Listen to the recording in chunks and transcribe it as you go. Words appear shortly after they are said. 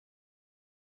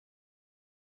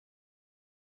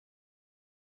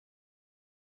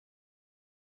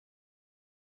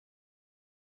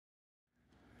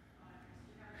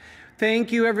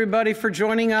Thank you, everybody, for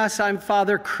joining us. I'm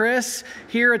Father Chris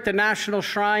here at the National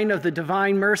Shrine of the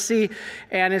Divine Mercy,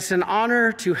 and it's an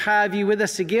honor to have you with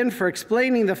us again for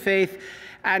explaining the faith.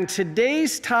 And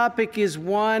today's topic is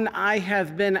one I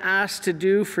have been asked to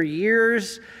do for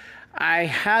years. I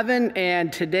haven't,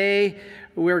 and today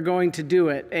we're going to do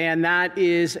it, and that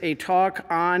is a talk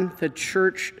on the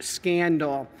church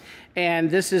scandal.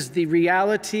 And this is the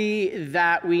reality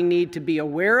that we need to be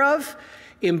aware of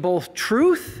in both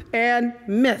truth and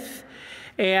myth.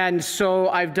 And so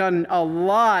I've done a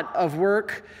lot of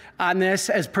work on this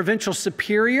as provincial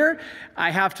superior. I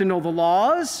have to know the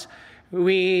laws.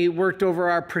 We worked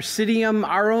over our presidium,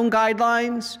 our own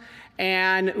guidelines,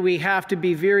 and we have to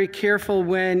be very careful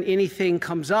when anything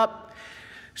comes up.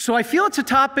 So I feel it's a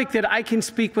topic that I can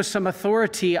speak with some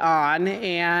authority on,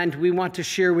 and we want to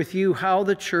share with you how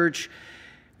the church,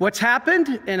 what's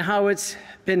happened and how it's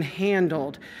been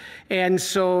handled. And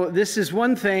so this is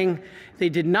one thing they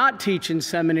did not teach in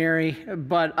seminary,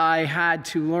 but I had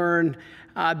to learn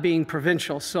being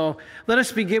provincial. So let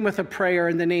us begin with a prayer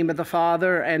in the name of the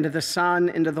Father, and of the Son,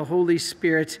 and of the Holy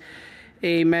Spirit.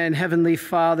 Amen. Heavenly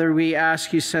Father, we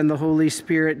ask you send the Holy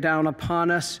Spirit down upon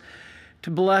us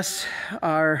to bless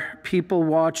our people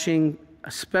watching,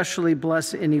 especially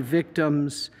bless any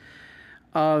victims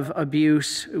of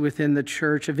abuse within the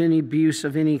church, of any abuse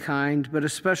of any kind, but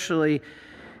especially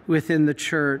within the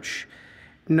church.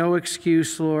 No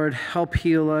excuse, Lord. Help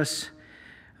heal us.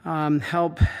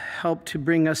 Help to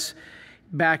bring us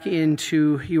back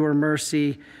into your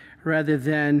mercy rather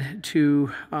than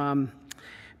to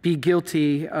be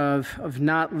guilty of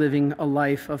not living a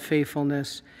life of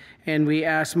faithfulness. And we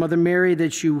ask, Mother Mary,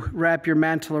 that you wrap your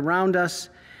mantle around us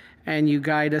and you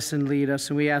guide us and lead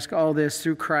us. And we ask all this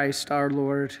through Christ our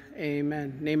Lord. Amen.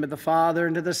 In the name of the Father,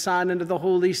 and of the Son, and of the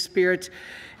Holy Spirit.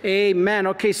 Amen.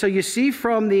 Okay, so you see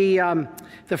from the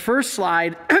first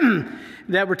slide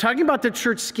that we're talking about the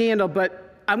church scandal,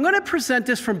 but I'm going to present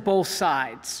this from both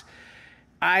sides.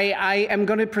 I am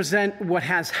going to present what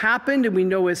has happened and we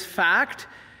know is fact,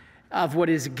 of what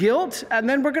is guilt, and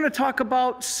then we're going to talk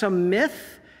about some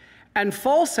myth and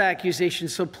false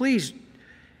accusations. So please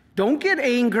don't get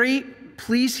angry.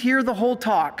 Please hear the whole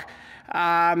talk.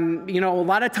 A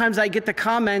lot of times I get the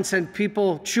comments and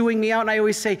people chewing me out, and I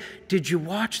always say, did you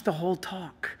watch the whole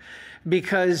talk?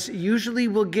 Because usually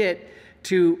we'll get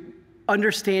to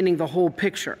understanding the whole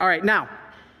picture. All right, now,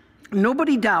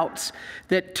 nobody doubts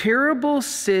that terrible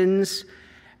sins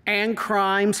and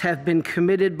crimes have been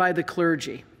committed by the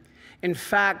clergy. In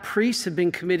fact, priests have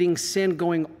been committing sin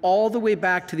going all the way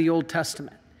back to the Old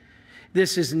Testament.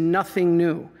 This is nothing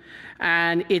new.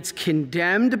 And it's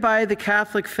condemned by the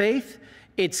Catholic faith.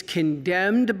 It's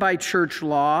condemned by church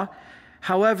law.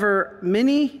 However,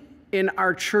 many in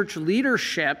our church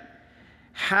leadership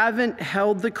haven't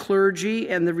held the clergy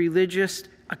and the religious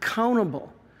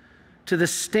accountable to the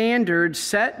standards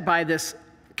set by this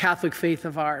Catholic faith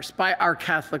of ours, by our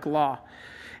Catholic law.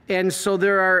 And so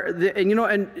there are,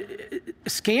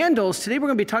 scandals. Today we're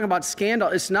going to be talking about scandal.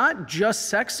 It's not just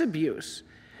sex abuse.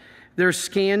 There's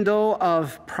scandal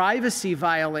of privacy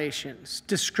violations,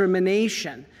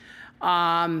 discrimination,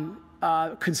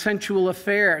 consensual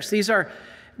affairs.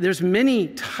 There's many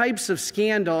types of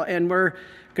scandal, and we're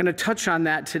going to touch on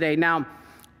that today. Now,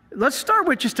 let's start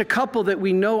with just a couple that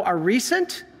we know are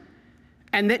recent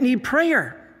and that need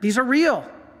prayer. These are real.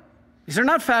 These are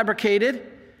not fabricated.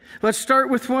 Let's start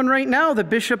with one right now, the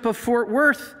Bishop of Fort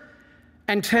Worth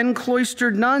and 10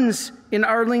 cloistered nuns in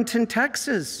Arlington,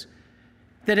 Texas,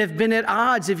 that have been at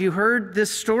odds. If you heard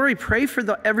this story, pray for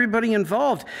everybody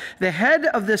involved. The head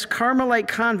of this Carmelite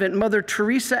convent, Mother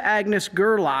Teresa Agnes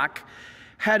Gerlach,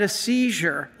 had a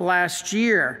seizure last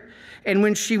year. And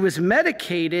when she was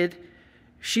medicated,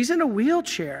 she's in a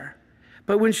wheelchair,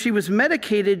 but when she was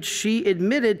medicated, she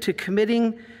admitted to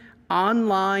committing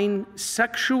online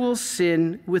sexual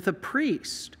sin with a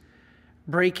priest,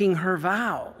 breaking her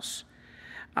vows.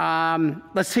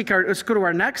 Let's go to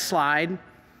our next slide.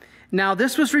 Now,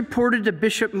 this was reported to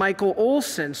Bishop Michael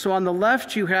Olson. So on the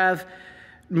left, you have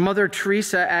Mother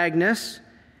Teresa Agnes,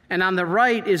 and on the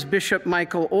right is Bishop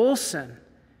Michael Olson.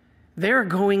 They're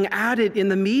going at it in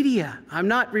the media. I'm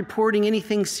not reporting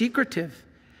anything secretive.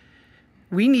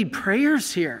 We need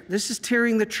prayers here. This is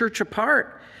tearing the church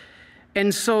apart.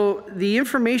 And so the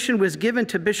information was given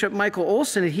to Bishop Michael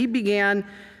Olson, and he began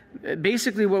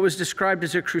basically what was described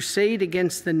as a crusade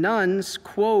against the nuns,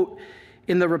 quote,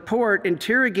 in the report,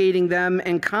 interrogating them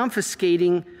and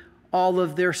confiscating all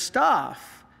of their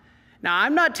stuff. Now,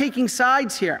 I'm not taking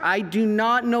sides here. I do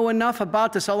not know enough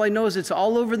about this. All I know is it's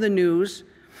all over the news.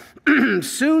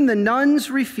 Soon the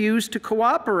nuns refused to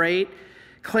cooperate,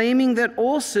 claiming that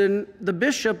Olson, the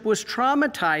bishop, was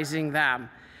traumatizing them.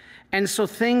 And so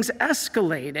things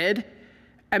escalated,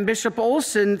 and Bishop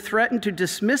Olson threatened to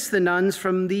dismiss the nuns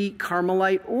from the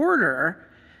Carmelite order.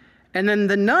 And then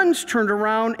the nuns turned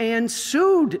around and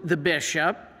sued the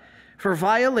bishop for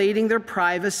violating their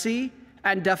privacy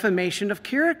and defamation of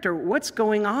character. What's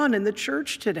going on in the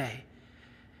church today?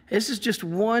 This is just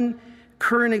one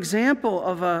current example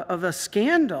of a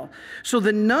scandal. So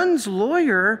the nun's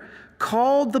lawyer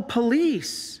called the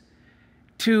police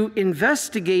to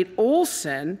investigate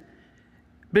Olson,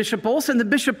 Bishop Olson. The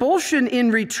Bishop Olson,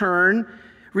 in return,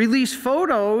 released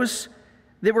photos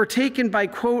that were taken by,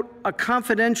 quote, a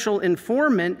confidential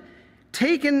informant,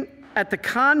 taken at the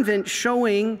convent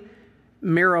showing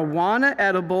marijuana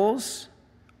edibles,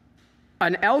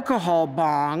 an alcohol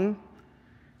bong,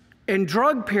 and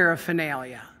drug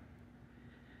paraphernalia.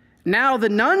 Now the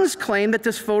nuns claim that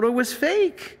this photo was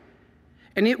fake,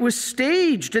 and it was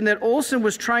staged, and that Olson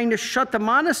was trying to shut the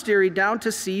monastery down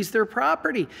to seize their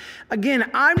property. Again,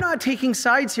 I'm not taking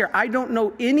sides here. I don't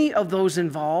know any of those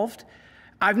involved.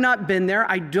 I've not been there.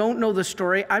 I don't know the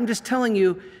story. I'm just telling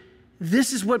you,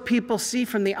 this is what people see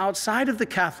from the outside of the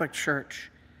Catholic Church.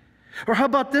 Or how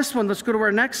about this one? Let's go to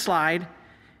our next slide.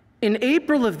 In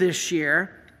April of this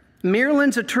year,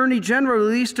 Maryland's Attorney General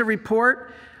released a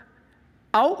report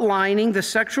outlining the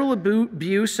sexual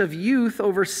abuse of youth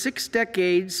over 6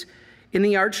 decades in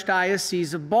the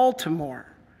Archdiocese of Baltimore.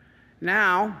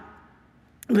 Now,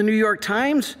 the New York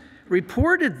Times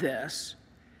reported this,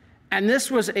 and this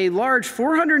was a large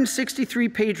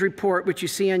 463-page report, which you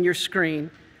see on your screen,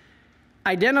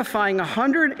 identifying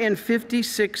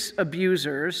 156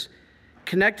 abusers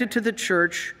connected to the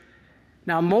church.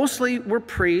 Now, mostly were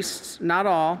priests, not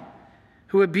all,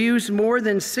 who abused more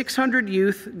than 600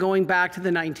 youth going back to the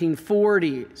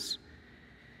 1940s.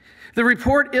 The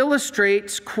report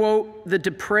illustrates, quote, the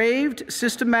depraved,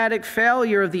 systematic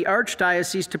failure of the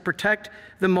Archdiocese to protect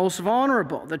the most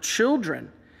vulnerable, the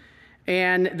children,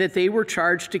 and that they were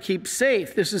charged to keep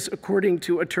safe. This is according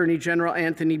to Attorney General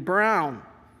Anthony Brown.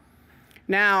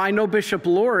 Now, I know Bishop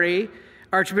Laurie,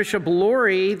 Archbishop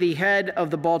Laurie, the head of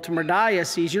the Baltimore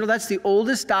Diocese, you know, that's the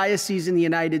oldest diocese in the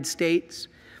United States.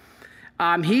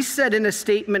 He said in a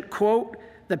statement, quote,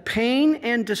 the pain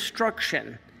and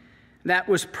destruction that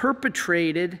was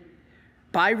perpetrated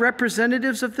by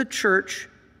representatives of the church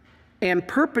and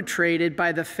perpetrated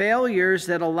by the failures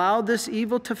that allowed this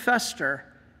evil to fester,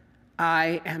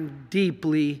 I am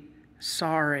deeply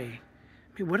sorry.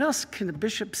 I mean, what else can the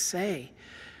bishop say?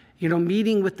 You know,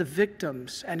 meeting with the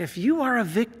victims. And if you are a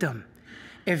victim,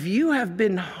 if you have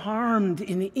been harmed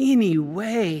in any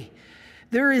way,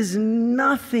 there is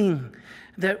nothing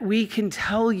that we can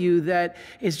tell you that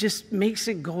just makes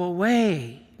it go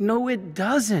away. No, it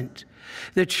doesn't.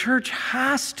 The church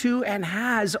has to and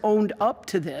has owned up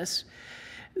to this.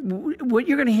 What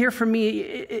you're going to hear from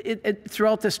me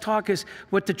throughout this talk is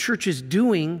what the church is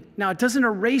doing. Now, it doesn't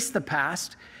erase the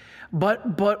past,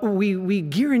 but we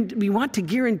want to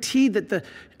guarantee that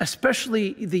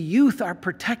especially the youth are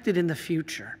protected in the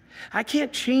future. I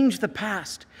can't change the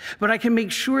past, but I can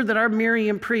make sure that our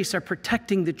Marian priests are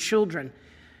protecting the children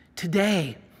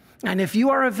today. And if you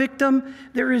are a victim,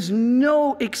 there is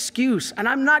no excuse. And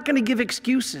I'm not going to give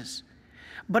excuses.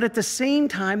 But at the same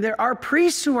time, there are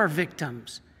priests who are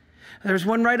victims. There's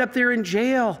one right up there in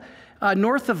jail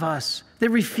north of us that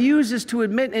refuses to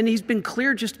admit, and he's been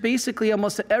cleared just basically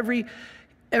almost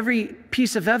every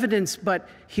piece of evidence, but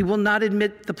he will not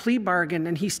admit the plea bargain,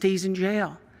 and he stays in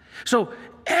jail. So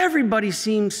everybody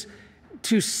seems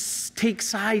to take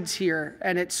sides here,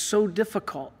 and it's so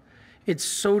difficult. It's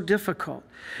so difficult.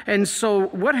 And so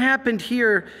what happened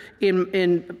here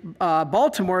in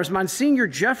Baltimore is Monsignor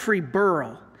Jeffrey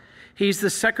Burrell. He's the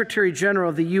Secretary General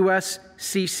of the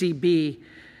USCCB.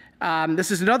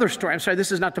 This is another story. I'm sorry,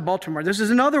 this is not the Baltimore. This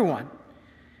is another one.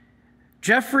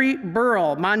 Jeffrey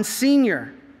Burrell,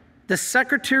 Monsignor, the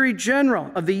Secretary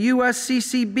General of the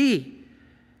USCCB.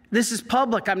 This is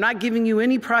public. I'm not giving you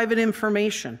any private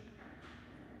information.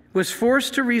 Was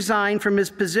forced to resign from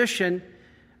his position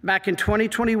back in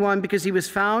 2021 because he was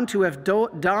found to have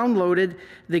downloaded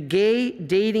the gay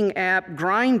dating app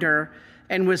Grindr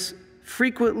and was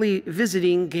frequently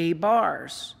visiting gay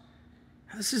bars.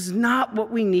 This is not what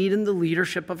we need in the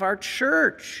leadership of our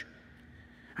church.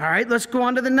 All right, let's go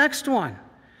on to the next one.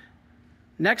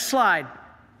 Next slide.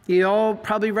 You all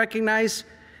probably recognize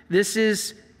this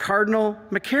is Cardinal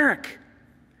McCarrick.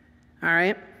 All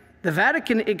right, the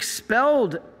Vatican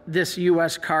expelled this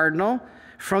U.S. cardinal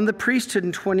from the priesthood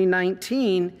in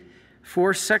 2019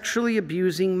 for sexually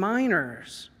abusing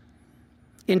minors.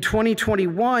 In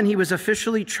 2021, he was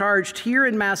officially charged here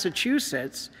in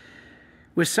Massachusetts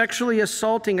with sexually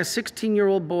assaulting a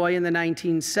 16-year-old boy in the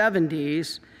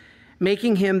 1970s,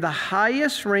 making him the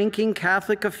highest-ranking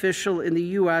Catholic official in the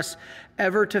U.S.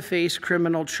 ever to face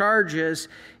criminal charges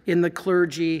in the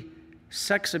clergy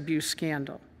sex abuse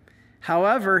scandal.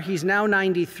 However, he's now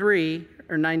 93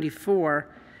 or 94,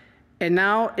 and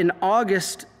now in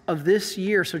August of this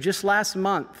year, so just last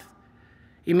month,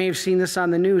 you may have seen this on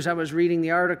the news. I was reading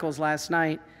the articles last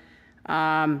night.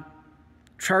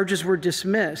 Charges were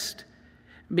dismissed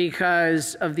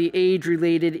because of the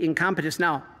age-related incompetence.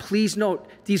 Now, please note,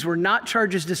 these were not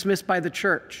charges dismissed by the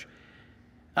church.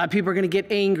 People are going to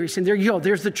get angry, saying, there you go,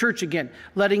 there's the church again,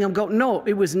 letting them go. No,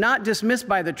 it was not dismissed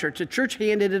by the church. The church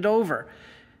handed it over.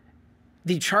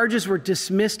 The charges were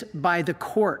dismissed by the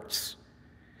courts.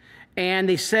 And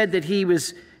they said that he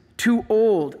was too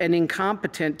old and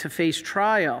incompetent to face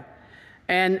trial.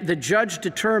 And the judge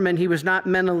determined he was not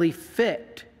mentally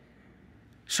fit.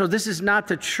 So this is not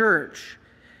the church.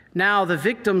 Now, the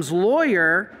victim's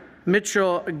lawyer,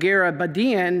 Mitchell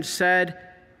Garabedian, said,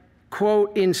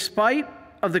 quote, in spite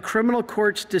of the criminal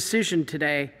court's decision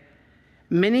today,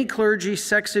 many clergy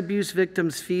sex abuse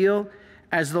victims feel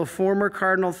as though former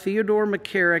Cardinal Theodore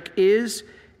McCarrick is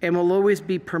and will always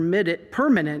be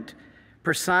permanent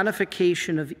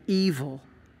personification of evil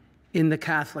in the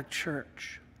Catholic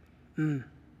Church.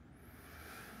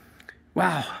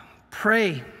 Wow.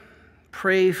 Pray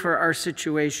for our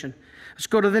situation. Let's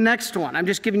go to the next one. I'm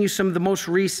just giving you some of the most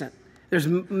recent. There's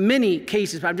many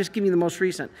cases, but I'm just giving you the most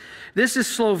recent. This is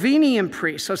Slovenian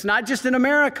priest, so it's not just in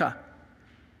America.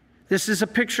 This is a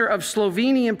picture of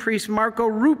Slovenian priest Marko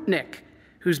Rupnik,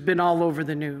 who's been all over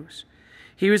the news.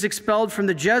 He was expelled from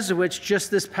the Jesuits just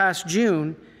this past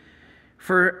June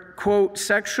for, quote,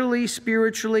 sexually,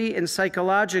 spiritually, and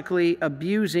psychologically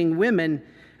abusing women,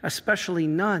 especially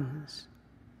nuns,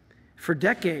 for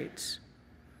decades.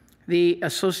 The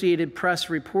Associated Press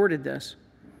reported this.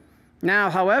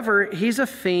 Now, however, he's a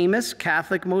famous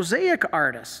Catholic mosaic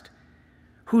artist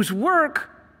whose work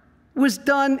was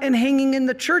done and hanging in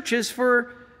the churches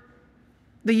for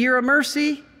the Year of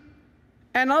Mercy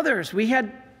and others. We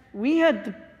had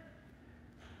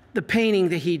the painting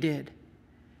that he did.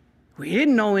 We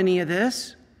didn't know any of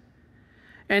this.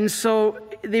 And so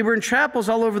they were in chapels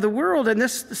all over the world, and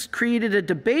this created a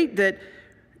debate that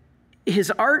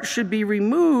his art should be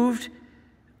removed,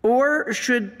 or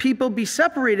should people be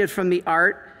separated from the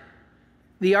art?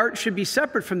 The art should be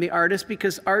separate from the artist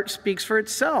because art speaks for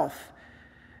itself.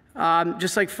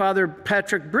 Just like Father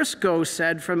Patrick Briscoe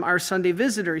said from Our Sunday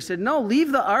Visitor. He said, no,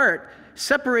 leave the art,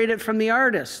 separate it from the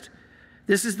artist.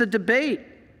 This is the debate.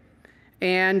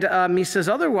 And he says,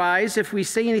 otherwise, if we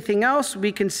say anything else,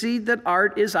 we concede that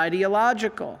art is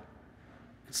ideological.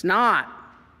 It's not.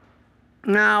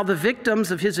 Now, the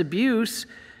victims of his abuse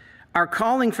are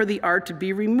calling for the art to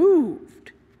be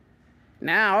removed.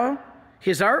 Now,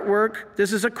 his artwork,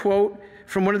 this is a quote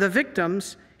from one of the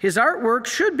victims, his artwork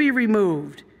should be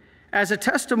removed as a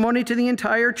testimony to the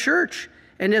entire church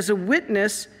and as a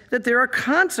witness that there are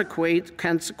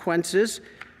consequences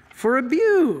for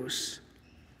abuse.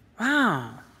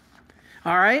 Wow.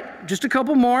 All right, just a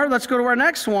couple more. Let's go to our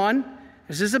next one.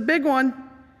 This is a big one.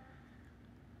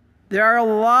 There are a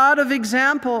lot of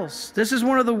examples. This is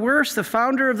one of the worst. The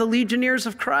founder of the Legionnaires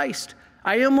of Christ.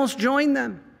 I almost joined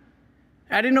them.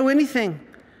 I didn't know anything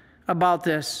about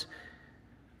this.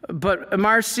 But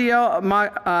Marcial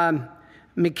Michael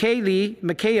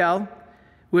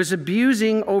was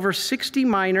abusing over 60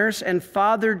 minors and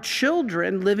fathered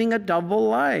children, living a double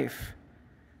life.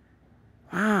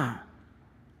 Wow.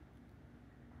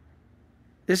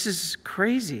 This is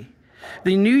crazy.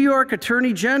 The New York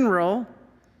Attorney General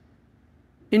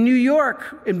in New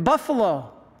York, in Buffalo,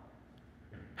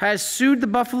 has sued the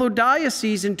Buffalo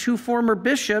Diocese and 2 former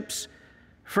bishops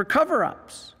for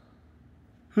cover-ups.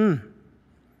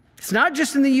 It's not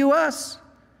just in the U.S.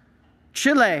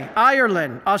 Chile,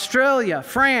 Ireland, Australia,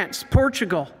 France,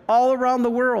 Portugal, all around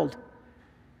the world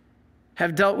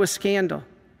have dealt with scandal.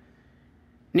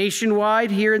 Nationwide,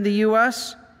 here in the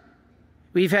U.S.,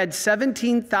 we've had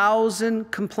 17,000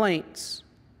 complaints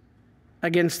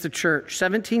against the church.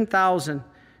 17,000.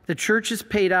 The church has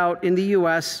paid out in the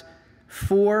U.S.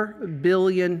 $4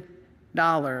 billion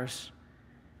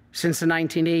since the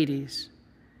 1980s.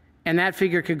 And that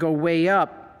figure could go way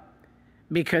up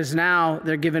because now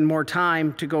they're given more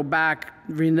time to go back,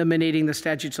 eliminating the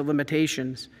statutes of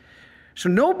limitations. So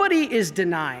nobody is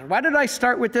denying. Why did I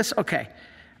start with this? Okay.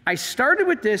 I started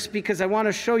with this because I want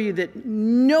to show you that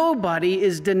nobody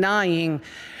is denying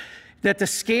that the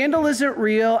scandal isn't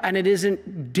real and it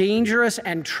isn't dangerous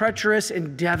and treacherous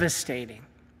and devastating.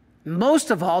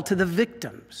 most of all to the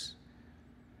victims,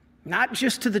 not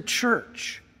just to the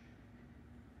church.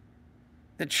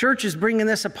 The church is bringing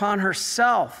this upon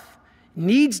herself.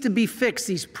 Needs to be fixed.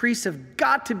 These priests have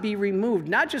got to be removed.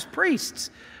 Not just priests,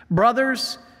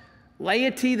 brothers,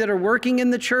 laity that are working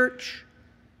in the church.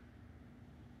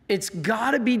 It's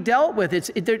got to be dealt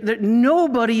with.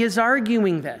 Nobody is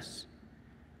arguing this.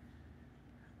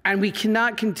 And we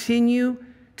cannot continue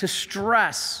to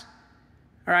stress,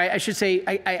 all right, I should say,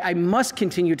 I must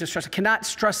continue to stress, I cannot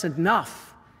stress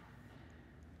enough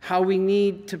how we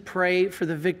need to pray for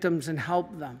the victims and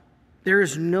help them. There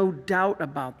is no doubt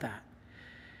about that.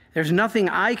 There's nothing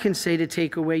I can say to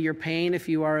take away your pain if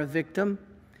you are a victim.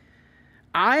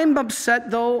 I'm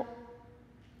upset, though,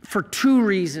 for two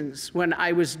reasons when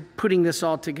I was putting this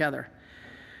all together.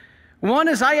 One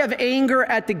is I have anger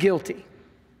at the guilty,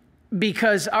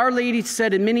 because Our Lady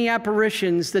said in many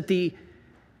apparitions that the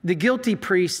guilty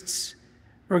priests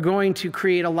were going to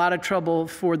create a lot of trouble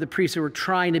for the priests who were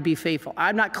trying to be faithful.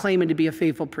 I'm not claiming to be a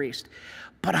faithful priest,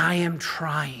 but I am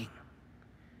trying.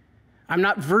 I'm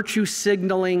not virtue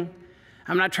signaling.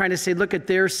 I'm not trying to say, look at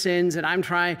their sins and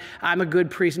I'm a good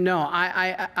priest. No,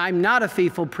 I'm not a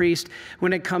faithful priest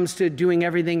when it comes to doing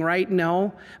everything right.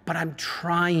 No, but I'm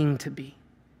trying to be.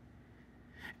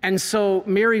 And so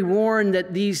Mary warned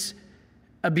that these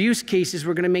abuse cases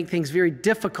were going to make things very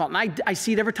difficult. And I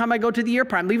see it every time I go to the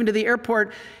airport. I'm leaving to the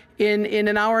airport in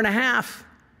an hour and a half.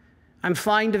 I'm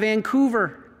flying to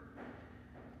Vancouver.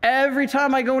 Every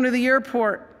time I go into the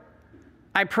airport,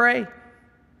 I pray.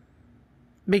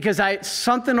 Because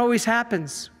something always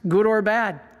happens, good or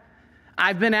bad.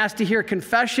 I've been asked to hear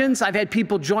confessions. I've had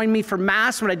people join me for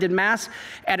Mass when I did Mass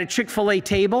at a Chick-fil-A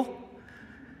table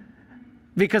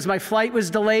because my flight was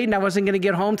delayed and I wasn't going to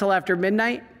get home till after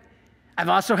midnight. I've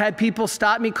also had people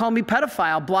stop me, call me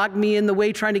pedophile, block me in the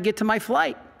way trying to get to my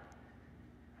flight.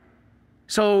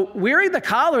 So wearing the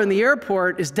collar in the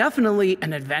airport is definitely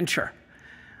an adventure.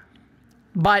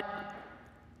 But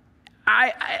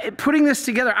putting this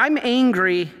together, I'm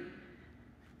angry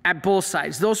at both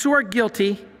sides. Those who are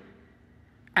guilty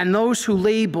and those who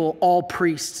label all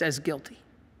priests as guilty.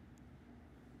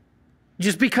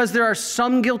 Just because there are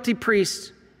some guilty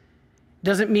priests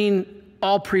doesn't mean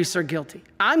all priests are guilty.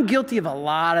 I'm guilty of a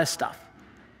lot of stuff,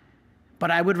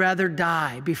 but I would rather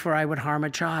die before I would harm a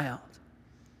child.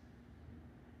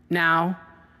 Now,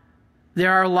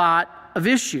 there are a lot of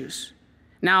issues.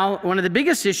 Now, one of the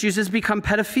biggest issues has become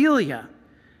pedophilia.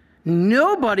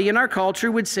 Nobody in our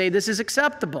culture would say this is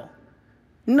acceptable.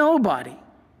 Nobody.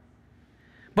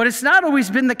 But it's not always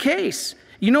been the case.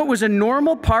 You know, it was a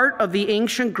normal part of the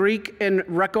ancient Greek and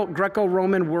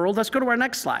Greco-Roman world. Let's go to our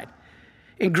next slide.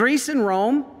 In Greece and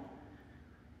Rome,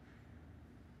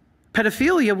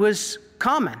 pedophilia was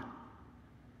common.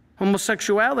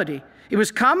 Homosexuality. It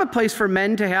was commonplace for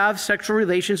men to have sexual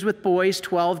relations with boys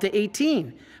 12 to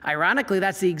 18. Ironically,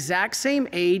 that's the exact same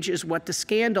age as what the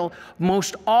scandal,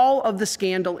 most all of the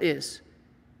scandal is,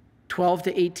 12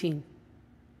 to 18.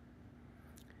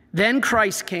 Then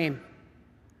Christ came,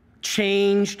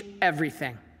 changed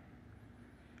everything.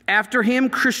 After him,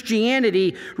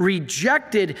 Christianity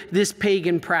rejected this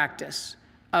pagan practice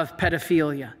of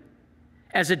pedophilia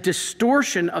as a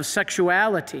distortion of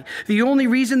sexuality. The only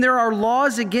reason there are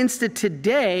laws against it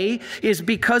today is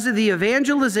because of the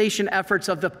evangelization efforts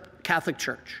of the Catholic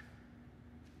Church.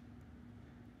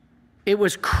 It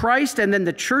was Christ and then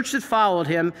the church that followed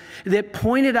him that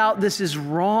pointed out this is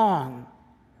wrong.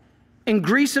 In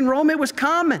Greece and Rome, it was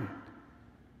common.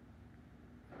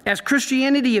 As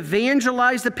Christianity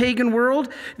evangelized the pagan world,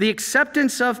 the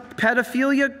acceptance of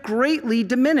pedophilia greatly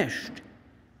diminished.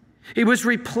 It was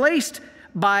replaced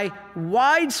by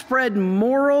widespread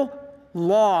moral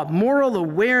law, moral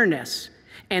awareness,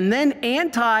 and then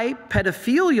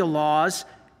anti-pedophilia laws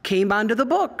came onto the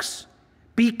books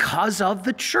because of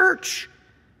the church.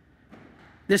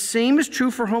 The same is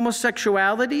true for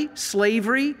homosexuality,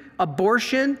 slavery,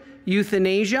 abortion,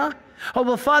 euthanasia. Oh,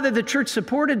 well, Father, the church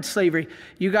supported slavery.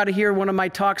 You got to hear one of my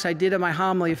talks I did in my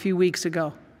homily a few weeks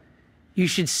ago. You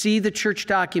should see the church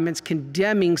documents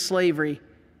condemning slavery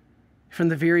from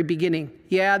the very beginning.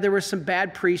 Yeah, there were some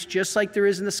bad priests, just like there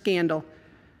is in the scandal,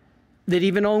 that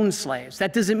even owned slaves.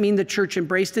 That doesn't mean the church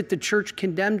embraced it. The church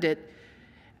condemned it.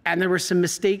 And there were some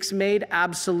mistakes made,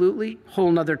 absolutely.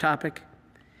 Whole nother topic.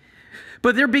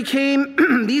 But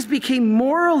these became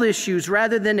moral issues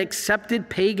rather than accepted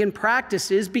pagan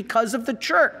practices because of the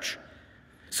church.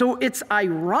 So it's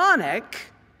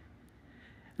ironic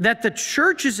that the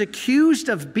church is accused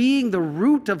of being the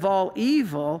root of all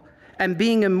evil and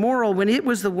being immoral when it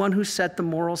was the one who set the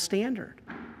moral standard.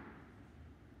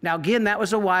 Now, again, that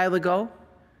was a while ago.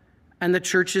 and the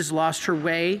church has lost her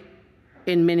way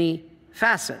in many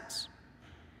facets.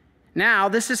 Now,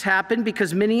 this has happened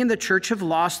because many in the church have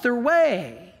lost their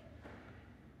way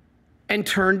and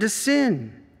turned to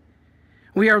sin.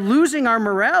 We are losing our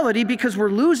morality because we're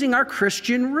losing our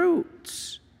Christian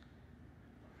roots.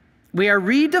 We are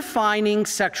redefining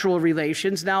sexual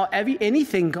relations. Now,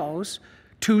 anything goes.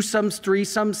 Twosomes,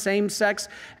 threesomes, same-sex,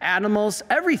 animals,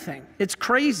 everything. It's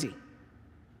crazy.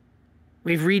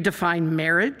 We've redefined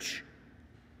marriage.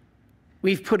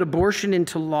 We've put abortion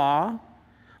into law.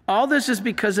 All this is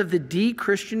because of the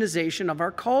de-Christianization of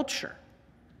our culture.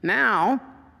 Now,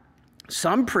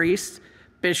 some priests,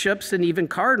 bishops, and even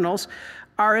cardinals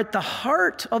are at the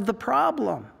heart of the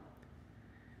problem,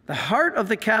 the heart of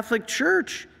the Catholic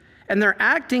Church, and they're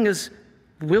acting as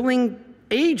willing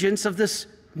agents of this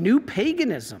new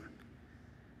paganism,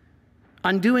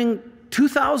 undoing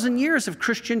 2,000 years of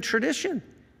Christian tradition.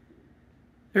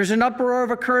 There's an uproar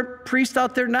of a current priest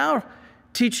out there now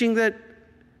teaching that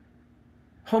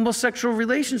homosexual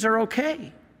relations are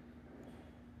okay.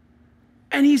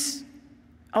 And he's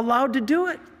allowed to do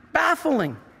it.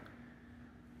 Baffling.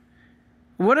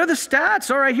 What are the stats?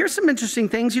 All right, here's some interesting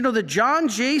things. You know, the John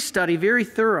Jay study, very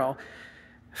thorough,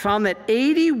 found that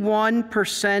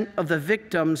 81% of the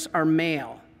victims are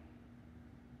male.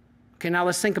 Okay, now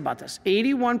let's think about this.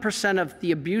 81% of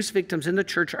the abuse victims in the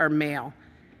church are male.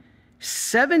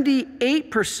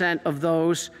 78% of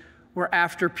those were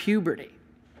after puberty.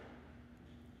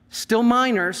 Still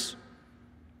minors,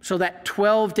 so that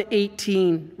 12 to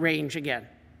 18 range again,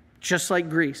 just like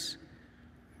Greece.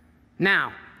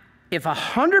 Now, if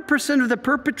 100% of the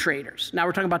perpetrators, now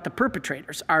we're talking about the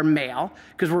perpetrators, are male,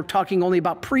 because we're talking only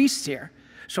about priests here.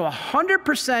 So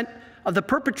 100% of the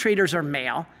perpetrators are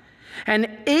male, and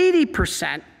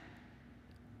 80%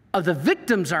 of the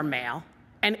victims are male,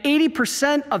 and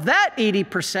 80% of that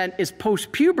 80% is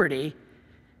post-puberty,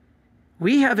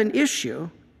 we have an issue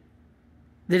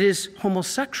that is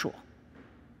homosexual.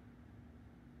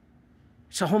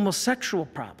 It's a homosexual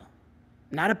problem,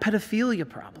 not a pedophilia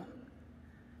problem.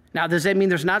 Now, does that mean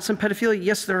there's not some pedophilia?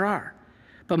 Yes, there are.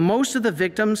 But most of the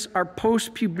victims are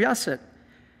post-pubescent.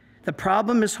 The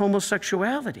problem is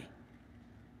homosexuality.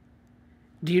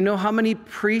 Do you know how many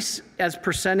priests as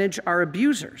percentage are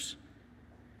abusers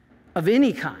of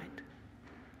any kind?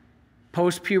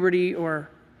 Post-puberty or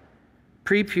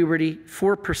pre-puberty,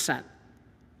 4%.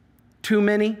 Too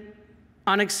many?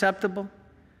 Unacceptable?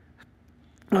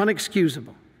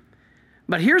 Unexcusable.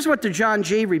 But here's what the John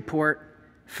Jay report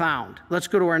found. Let's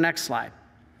go to our next slide.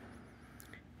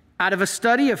 Out of a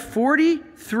study of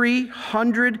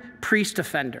 4,300 priest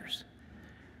offenders,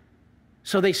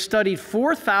 so they studied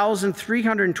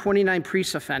 4,329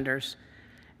 priest offenders,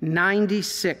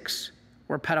 96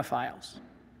 were pedophiles.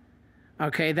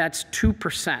 Okay, that's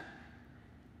 2%.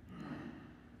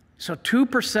 So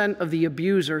 2% of the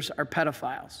abusers are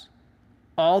pedophiles.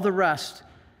 All the rest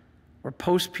were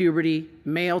post-puberty,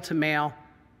 male-to-male,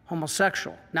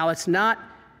 homosexual. Now, it's not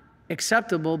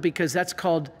acceptable because that's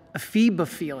called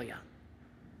ephebophilia.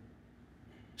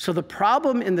 So the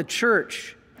problem in the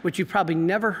church, which you've probably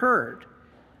never heard,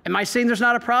 am I saying there's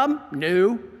not a problem?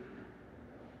 No.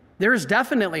 There is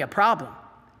definitely a problem.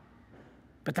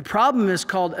 But the problem is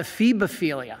called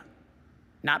ephebophilia,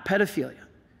 not pedophilia.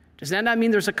 Does that not mean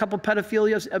there's a couple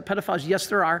pedophiles? Yes,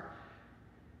 there are.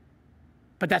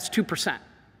 But that's 2%.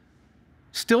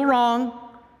 Still wrong.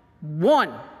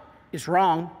 One is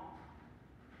wrong.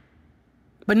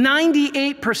 But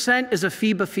 98% is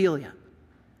ephebophilia,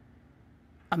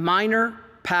 a minor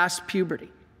past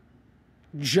puberty,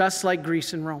 just like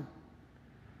Greece and Rome.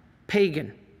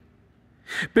 Pagan.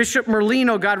 Bishop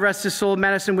Merlino, God rest his soul, of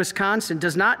Madison, Wisconsin,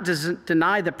 does not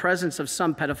deny the presence of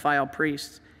some pedophile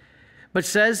priests, but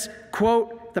says,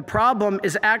 quote, the problem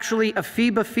is actually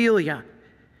ephebophilia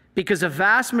because a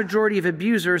vast majority of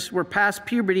abusers were past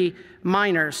puberty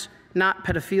minors, not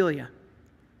pedophilia.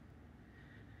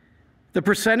 The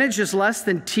percentage is less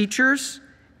than teachers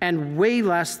and way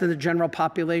less than the general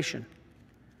population.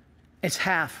 It's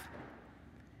half.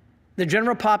 The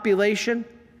general population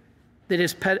that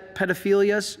is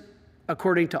pedophilias,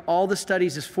 according to all the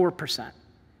studies, is 4%.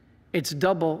 It's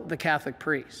double the Catholic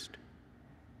priest.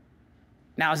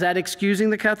 Now, is that excusing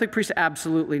the Catholic priest?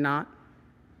 Absolutely not.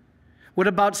 What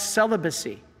about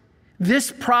celibacy?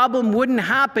 This problem wouldn't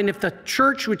happen if the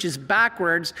church, which is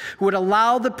backwards, would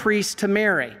allow the priest to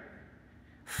marry.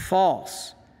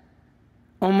 False.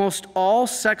 Almost all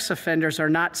sex offenders are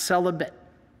not celibate,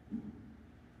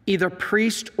 either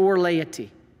priest or laity.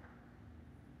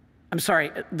 I'm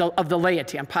sorry, of the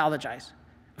laity, I apologize.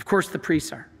 Of course the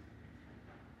priests are.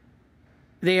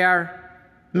 They are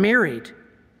married.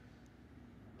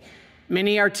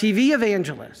 Many are TV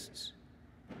evangelists,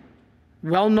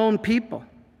 well-known people.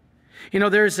 You know,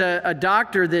 there's a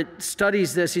doctor that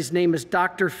studies this. His name is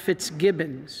Dr.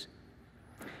 Fitzgibbons.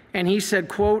 And he said,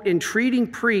 quote, "In treating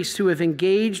priests who have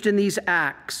engaged in these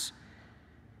acts,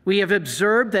 we have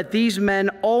observed that these men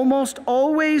almost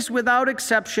always, without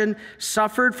exception,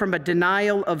 suffered from a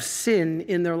denial of sin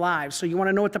in their lives." So you want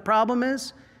to know what the problem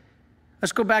is?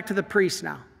 Let's go back to the priest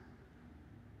now.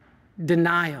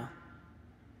 Denial.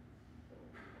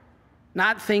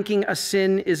 Not thinking a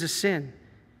sin is a sin.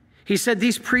 He said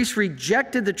these priests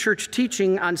rejected the church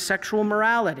teaching on sexual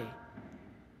morality.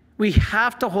 We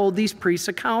have to hold these priests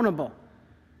accountable.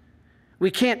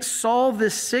 We can't solve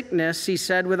this sickness, he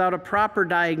said, without a proper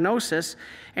diagnosis.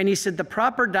 And he said the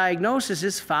proper diagnosis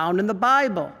is found in the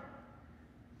Bible.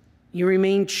 You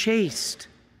remain chaste.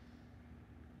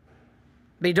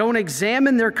 They don't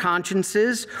examine their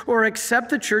consciences or accept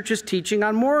the church's teaching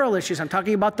on moral issues. I'm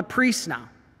talking about the priests now.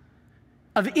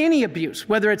 Of any abuse,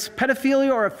 whether it's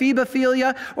pedophilia or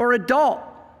ephebophilia or adult.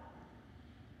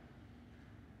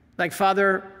 Like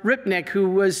Father Ripnick, who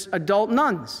was adult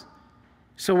nuns.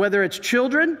 So whether it's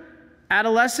children,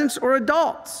 adolescents, or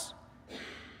adults,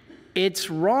 it's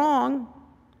wrong.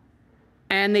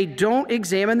 And they don't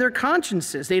examine their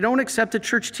consciences. They don't accept the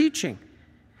church teaching.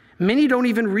 Many don't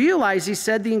even realize, he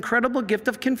said, the incredible gift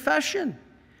of confession.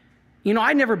 You know,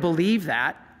 I never believed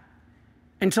that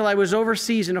until I was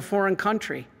overseas in a foreign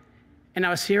country, and I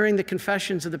was hearing the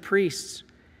confessions of the priests.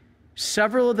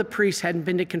 Several of the priests hadn't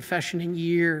been to confession in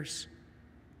years.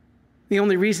 The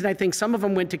only reason I think some of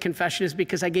them went to confession is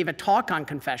because I gave a talk on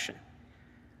confession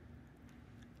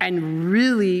and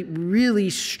really, really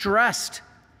stressed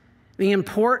the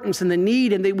importance and the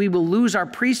need, and that we will lose our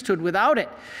priesthood without it.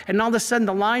 And all of a sudden,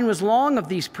 the line was long of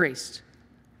these priests.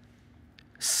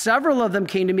 Several of them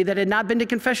came to me that had not been to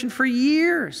confession for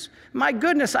years. My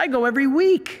goodness, I go every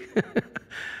week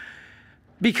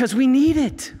because we need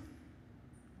it.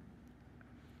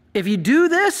 If you do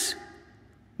this,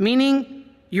 meaning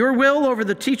your will over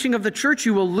the teaching of the church,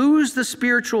 you will lose the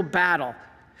spiritual battle.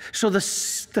 So the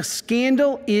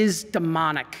scandal is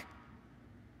demonic.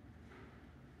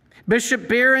 Bishop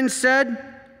Barron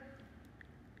said,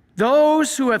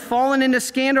 "Those who have fallen into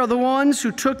scandal are the ones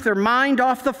who took their mind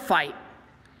off the fight,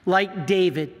 like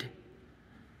David.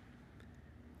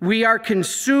 We are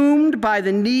consumed by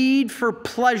the need for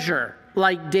pleasure,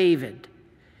 like David."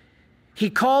 He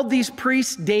called these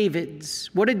priests Davids.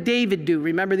 What did David do?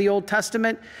 Remember the Old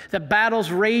Testament? The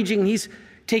battle's raging. He's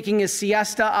taking his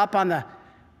siesta up on the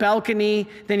balcony.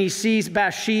 Then he sees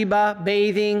Bathsheba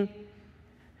bathing,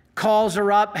 calls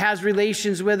her up, has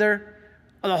relations with her.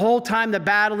 The whole time the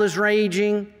battle is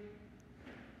raging,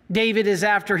 David is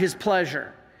after his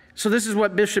pleasure. So this is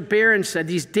what Bishop Barron said.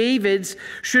 These Davids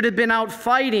should have been out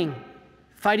fighting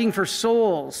for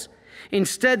souls.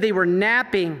 Instead, they were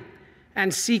napping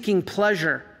and seeking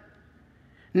pleasure,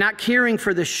 not caring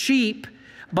for the sheep,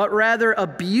 but rather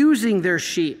abusing their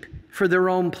sheep for their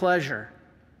own pleasure.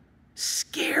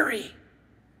 Scary.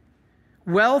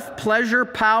 Wealth, pleasure,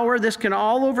 power, this can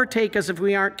all overtake us if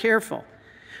we aren't careful.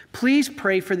 Please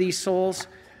pray for these souls.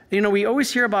 You know, we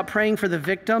always hear about praying for the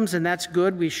victims, and that's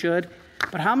good, we should.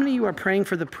 But how many of you are praying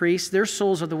for the priests? Their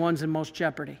souls are the ones in most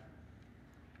jeopardy.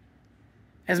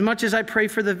 As much as I pray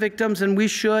for the victims, and we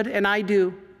should, and I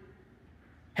do,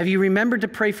 have you remembered to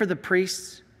pray for the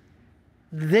priests?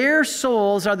 Their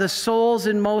souls are the souls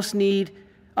in most need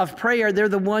of prayer. They're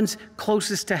the ones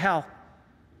closest to hell.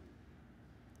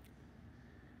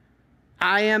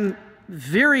 I am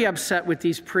very upset with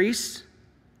these priests,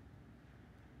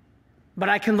 but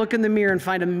I can look in the mirror and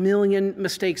find a million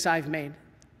mistakes I've made.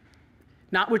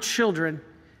 Not with children,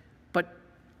 but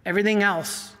everything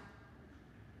else.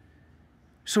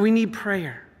 So we need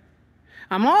prayer.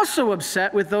 I'm also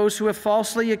upset with those who have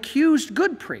falsely accused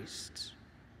good priests.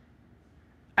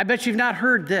 I bet you've not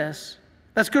heard this.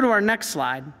 Let's go to our next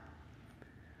slide.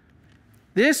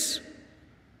 This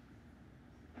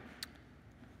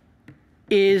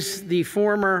is the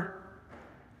former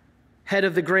head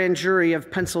of the grand jury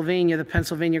of Pennsylvania, the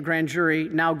Pennsylvania grand jury,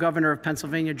 now governor of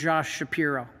Pennsylvania, Josh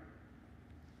Shapiro.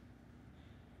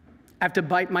 I have to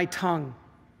bite my tongue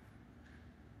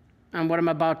on what I'm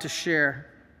about to share,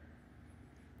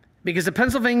 because the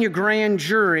Pennsylvania grand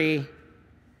jury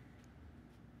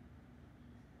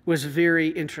was very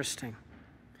interesting.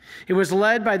 It was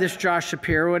led by this Josh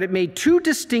Shapiro, and it made two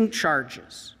distinct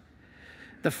charges.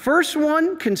 The first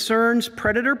one concerns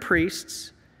predator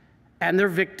priests and their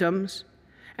victims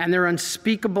and their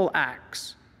unspeakable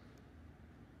acts.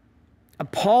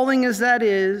 Appalling as that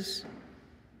is,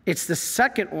 it's the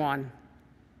second one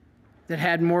that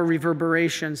had more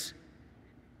reverberations.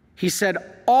 He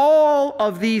said, all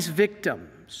of these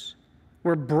victims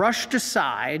were brushed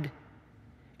aside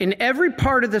in every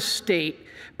part of the state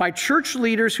by church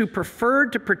leaders who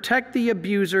preferred to protect the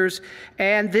abusers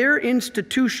and their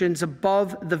institutions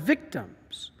above the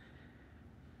victims.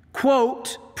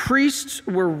 Quote, priests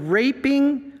were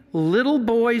raping little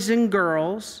boys and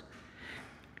girls,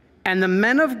 and the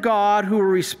men of God who were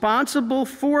responsible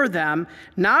for them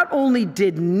not only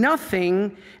did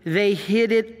nothing, they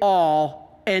hid it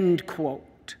all, end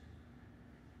quote.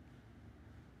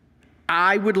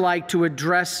 I would like to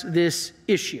address this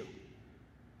issue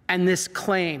and this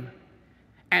claim,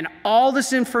 and all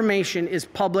this information is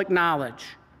public knowledge.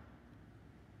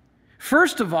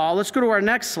 First of all, let's go to our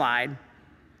next slide.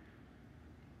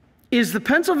 Is the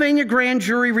Pennsylvania grand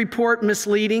jury report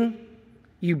misleading?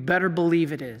 You better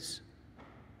believe it is.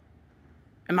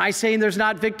 Am I saying there's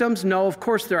not victims? No, of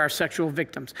course there are sexual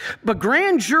victims. But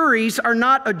grand juries are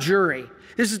not a jury.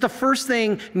 This is the first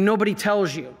thing nobody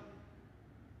tells you.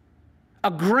 A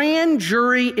grand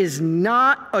jury is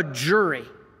not a jury.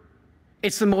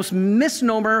 It's the most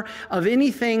misnomer of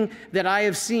anything that I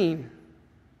have seen.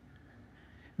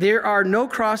 There are no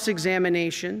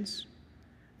cross-examinations,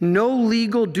 no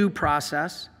legal due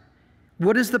process.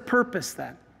 What is the purpose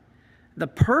then? The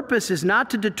purpose is not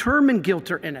to determine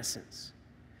guilt or innocence.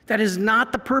 That is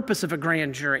not the purpose of a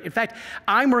grand jury. In fact,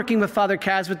 I'm working with Father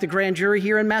Kaz with the grand jury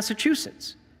here in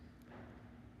Massachusetts,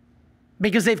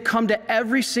 because they've come to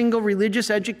every single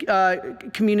religious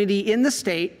community in the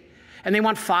state, and they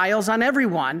want files on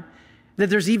everyone, that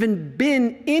there's even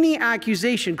been any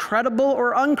accusation, credible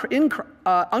or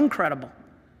uncredible.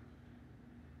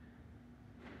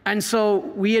 And so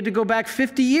we had to go back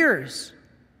 50 years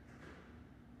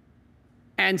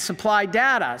and supply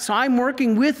data. So I'm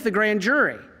working with the grand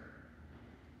jury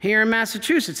here in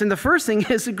Massachusetts. And the first thing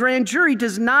is the grand jury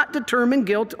does not determine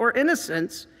guilt or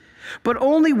innocence, but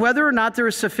only whether or not there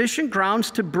is sufficient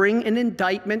grounds to bring an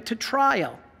indictment to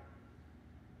trial.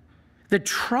 The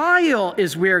trial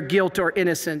is where guilt or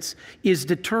innocence is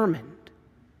determined,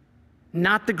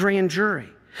 not the grand jury.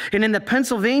 And in the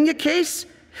Pennsylvania case,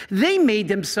 they made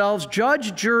themselves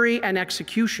judge, jury, and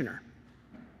executioner.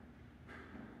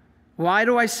 Why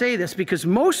do I say this? Because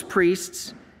most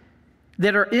priests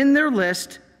that are in their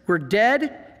list were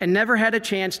dead and never had a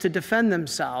chance to defend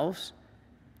themselves.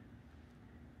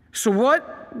 So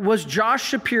what was Josh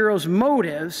Shapiro's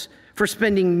motives for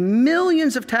spending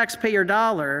millions of taxpayer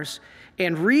dollars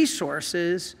and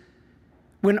resources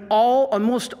when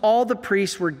almost all the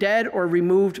priests were dead or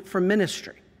removed from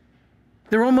ministry?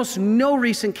 There were almost no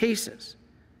recent cases.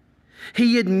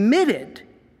 He admitted,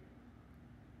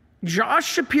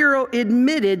 Josh Shapiro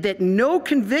admitted that no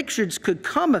convictions could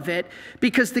come of it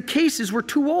because the cases were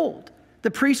too old.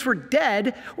 The priests were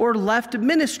dead or left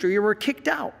ministry or were kicked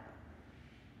out.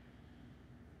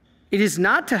 It is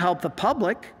not to help the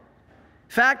public. In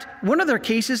fact, one of their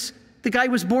cases, the guy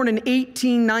was born in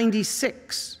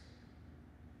 1896.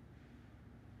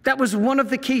 That was one of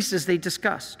the cases they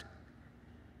discussed.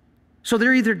 So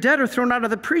they're either dead or thrown out of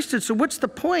the priesthood. So what's the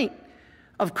point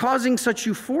of causing such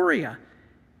euphoria?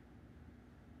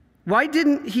 Why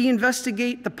didn't he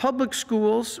investigate the public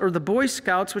schools or the Boy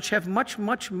Scouts, which have much,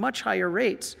 much, much higher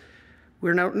rates?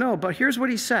 We don't know, but here's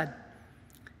what he said.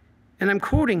 And I'm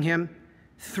quoting him,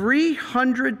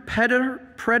 300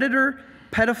 predator,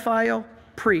 pedophile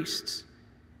priests.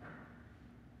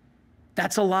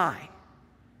 That's a lie.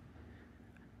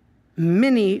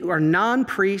 Many are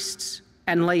non-priests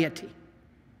and laity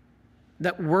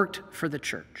that worked for the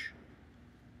church.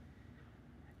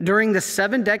 During the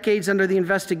 7 decades under the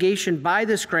investigation by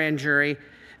this grand jury,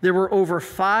 there were over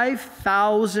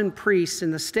 5,000 priests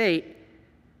in the state.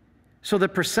 So the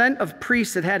percent of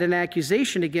priests that had an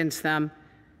accusation against them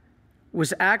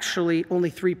was actually only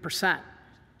 3%.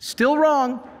 Still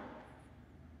wrong.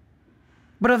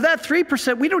 But of that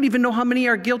 3%, we don't even know how many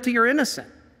are guilty or innocent.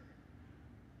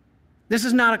 This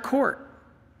is not a court.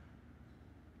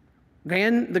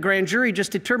 Again, the grand jury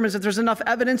just determines that there's enough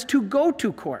evidence to go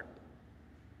to court.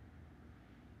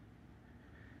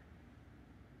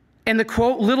 And the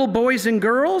quote, little boys and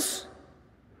girls,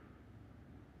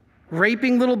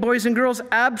 raping little boys and girls,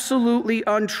 absolutely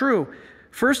untrue.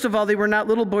 First of all, they were not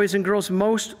little boys and girls.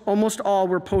 Almost all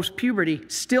were post-puberty.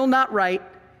 Still not right,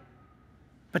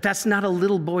 but that's not a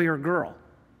little boy or girl.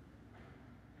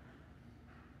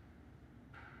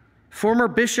 Former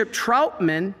Bishop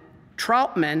Troutman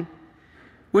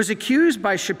was accused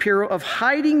by Shapiro of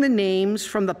hiding the names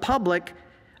from the public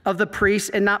of the priests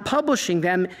and not publishing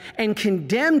them, and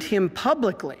condemned him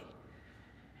publicly.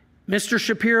 Mr.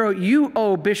 Shapiro, you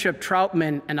owe Bishop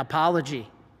Troutman an apology.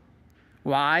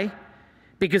 Why?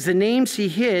 because the names he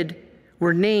hid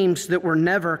were names that were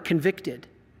never convicted.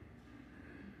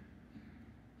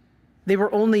 They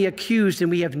were only accused,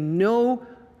 and we have no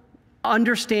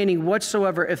understanding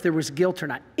whatsoever if there was guilt or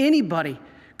not. Anybody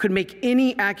could make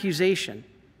any accusation.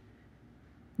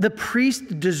 The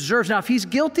priest deserves, now if he's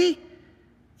guilty,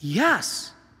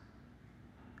 yes,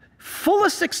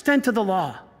 fullest extent of the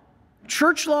law,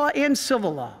 church law and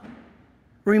civil law,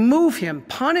 remove him,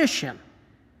 punish him.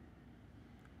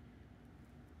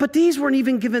 But these weren't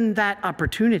even given that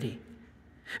opportunity.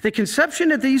 The conception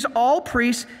that these all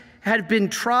priests had been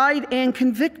tried and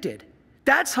convicted.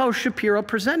 That's how Shapiro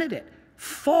presented it.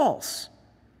 False.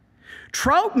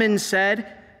 Troutman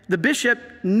said, the bishop,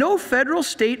 no federal,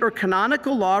 state, or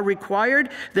canonical law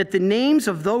required that the names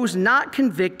of those not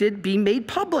convicted be made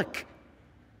public.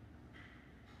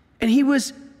 And he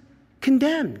was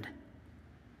condemned.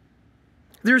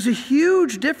 There's a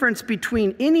huge difference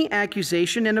between any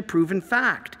accusation and a proven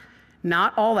fact.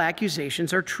 Not all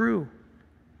accusations are true.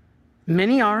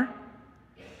 Many are.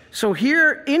 So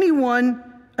here, anyone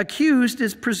accused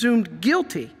is presumed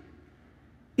guilty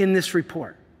in this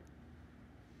report.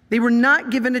 They were not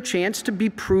given a chance to be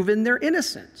proven their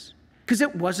innocence because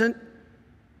it wasn't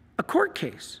a court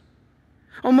case.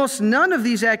 Almost none of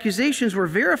these accusations were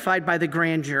verified by the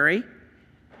grand jury.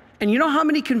 And you know how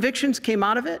many convictions came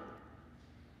out of it?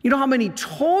 You know how many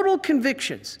total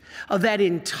convictions of that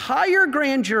entire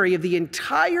grand jury of the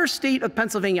entire state of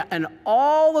Pennsylvania and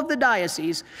all of the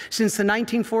dioceses since the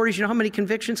 1940s, you know how many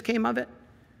convictions came of it?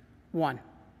 One.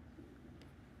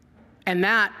 And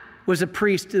that was a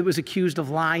priest that was accused of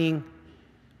lying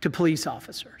to police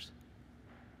officers.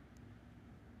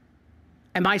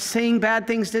 Am I saying bad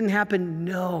things didn't happen?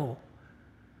 No.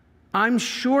 I'm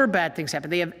sure bad things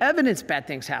happened. They have evidence bad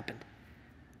things happened.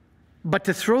 But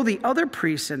to throw the other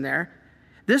priests in there,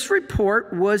 this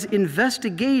report was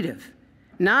investigative,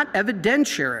 not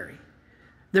evidentiary.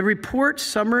 The report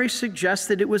summary suggests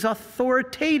that it was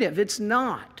authoritative. It's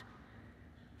not.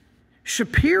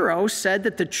 Shapiro said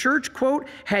that the church, quote,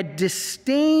 had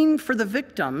disdain for the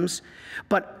victims,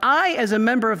 but I, as a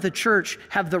member of the church,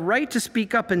 have the right to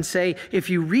speak up and say, if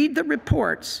you read the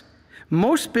reports,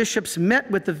 most bishops met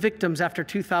with the victims after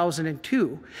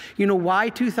 2002. You know why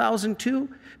 2002?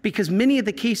 Because many of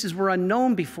the cases were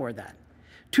unknown before that.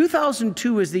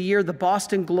 2002 is the year the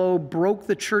Boston Globe broke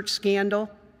the church scandal,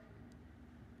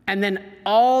 and then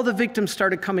all the victims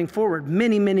started coming forward,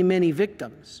 many, many, many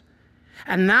victims.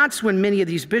 And that's when many of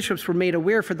these bishops were made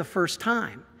aware for the first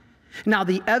time. Now,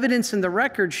 the evidence and the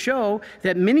records show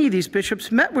that many of these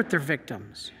bishops met with their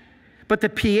victims. But the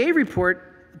PA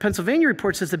report, the Pennsylvania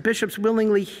report, says the bishops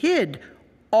willingly hid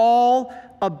all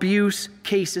abuse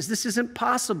cases. This isn't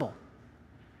possible.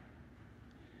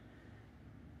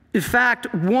 In fact,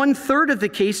 1/3 of the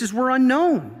cases were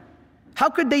unknown. How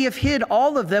could they have hid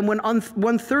all of them when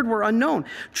 1/3 were unknown?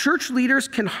 Church leaders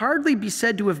can hardly be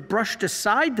said to have brushed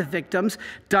aside the victims,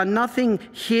 done nothing,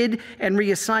 hid, and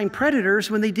reassigned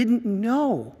predators when they didn't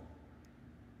know.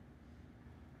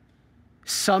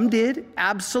 Some did,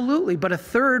 absolutely, but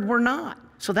 1/3 were not.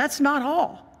 So that's not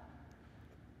all.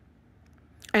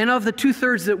 And of the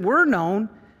 2/3 that were known,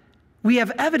 we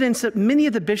have evidence that many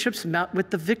of the bishops met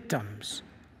with the victims.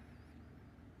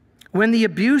 When the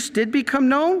abuse did become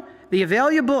known, the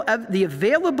available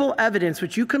evidence,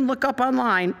 which you can look up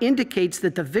online, indicates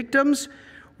that the victims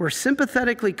were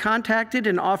sympathetically contacted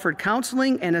and offered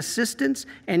counseling and assistance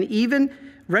and even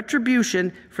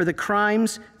retribution for the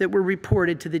crimes that were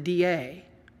reported to the DA.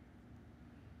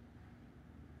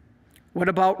 What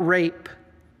about rape?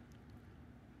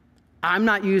 I'm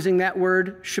not using that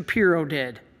word, Shapiro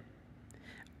did.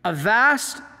 A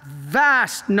vast,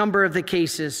 vast number of the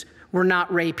cases were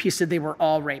not rape. He said they were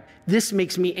all rape. This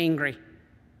makes me angry.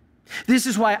 This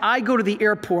is why I go to the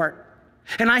airport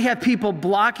and I have people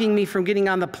blocking me from getting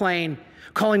on the plane,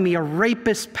 calling me a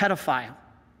rapist pedophile.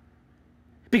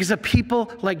 Because of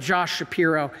people like Josh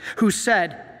Shapiro, who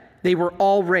said they were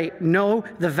all rape. No,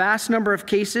 the vast number of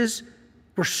cases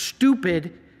were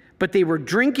stupid, but they were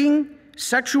drinking,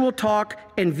 sexual talk,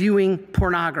 and viewing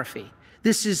pornography.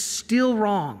 This is still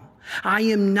wrong. I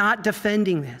am not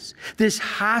defending this. This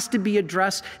has to be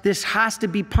addressed. This has to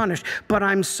be punished. But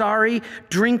I'm sorry,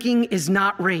 drinking is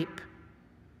not rape.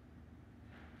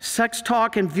 Sex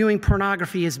talk and viewing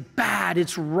pornography is bad.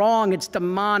 It's wrong. It's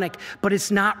demonic. But it's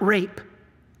not rape.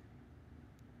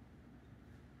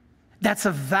 That's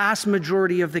a vast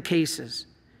majority of the cases.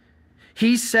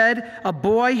 He said a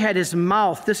boy had his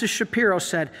mouth, this is Shapiro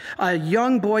said, a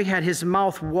young boy had his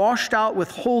mouth washed out with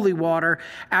holy water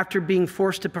after being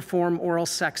forced to perform oral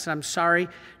sex. And I'm sorry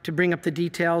to bring up the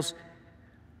details,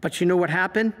 but you know what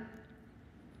happened?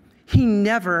 He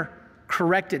never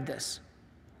corrected this.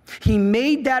 He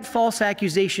made that false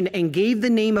accusation and gave the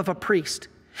name of a priest,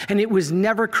 and it was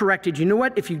never corrected. You know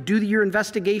what? If you do your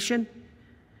investigation,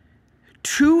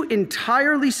 2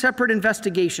 entirely separate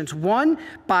investigations, one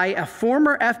by a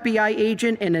former FBI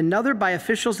agent and another by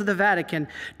officials of the Vatican,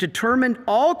 determined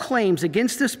all claims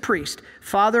against this priest,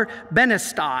 Father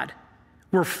Benestad,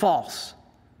 were false.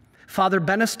 Father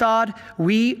Benestad,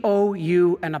 we owe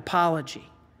you an apology.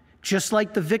 Just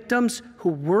like the victims who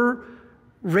were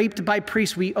raped by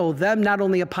priests, we owe them not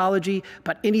only apology,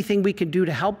 but anything we can do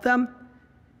to help them.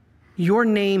 Your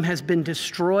name has been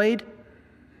destroyed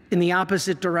in the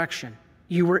opposite direction.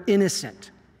 You were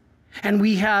innocent. And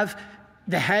we have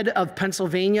the head of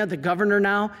Pennsylvania, the governor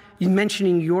now,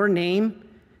 mentioning your name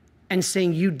and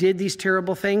saying you did these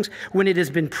terrible things when it has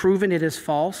been proven it is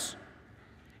false.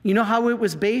 You know how it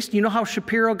was based? You know how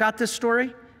Shapiro got this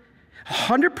story?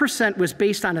 100% was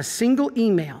based on a single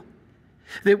email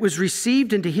that was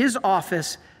received into his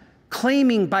office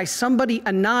claiming by somebody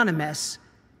anonymous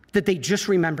that they just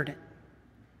remembered it.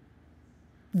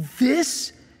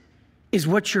 This is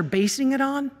what you're basing it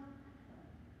on?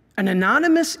 An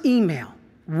anonymous email,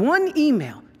 one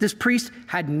email. This priest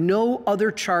had no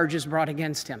other charges brought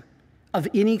against him of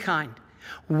any kind.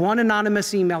 One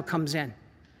anonymous email comes in,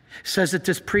 says that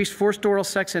this priest forced oral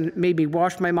sex and made me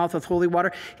wash my mouth with holy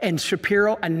water, and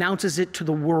Shapiro announces it to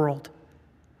the world.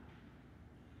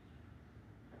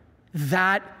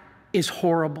 That is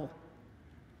horrible.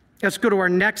 Let's go to our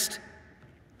next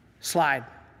slide.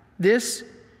 This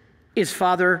is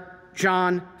Father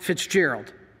John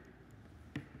Fitzgerald.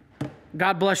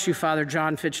 God bless you, Father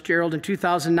John Fitzgerald. In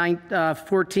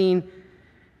 2014,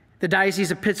 the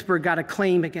Diocese of Pittsburgh got a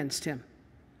claim against him.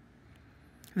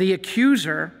 The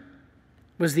accuser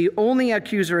was the only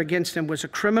accuser against him was a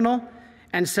criminal,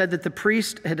 and said that the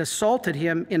priest had assaulted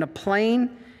him in a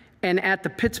plane and at the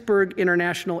Pittsburgh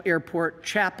International Airport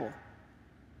chapel.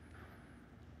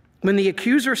 When the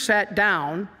accuser sat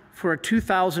down for a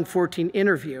 2014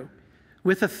 interview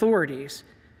with authorities,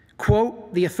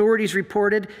 quote, the authorities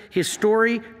reported his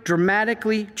story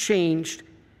dramatically changed,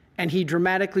 and he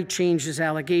dramatically changed his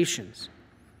allegations.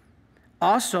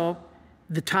 Also,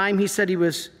 the time he said he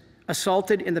was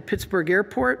assaulted in the Pittsburgh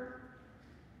airport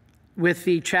with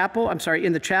the chapel,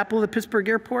 in the chapel of the Pittsburgh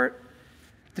airport,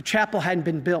 the chapel hadn't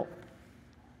been built.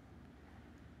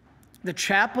 The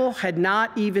chapel had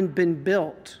not even been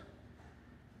built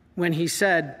when he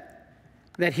said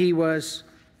that he was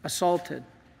assaulted.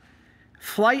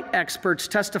 Flight experts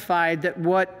testified that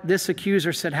what this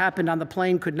accuser said happened on the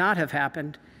plane could not have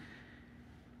happened,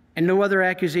 and no other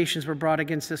accusations were brought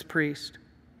against this priest.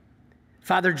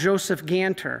 Father Joseph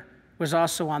Ganter was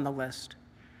also on the list.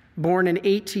 Born in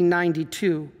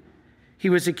 1892, he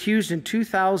was accused in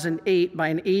 2008 by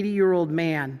an 80-year-old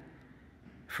man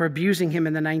for abusing him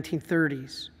in the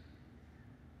 1930s.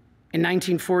 In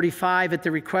 1945, at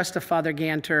the request of Father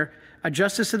Ganter, a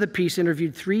justice of the peace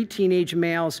interviewed 3 teenage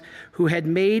males who had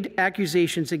made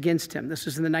accusations against him. This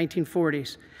was in the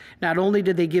 1940s. Not only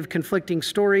did they give conflicting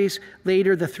stories,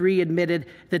 later the 3 admitted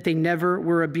that they never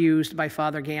were abused by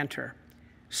Father Ganter.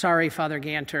 Sorry, Father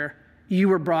Ganter, you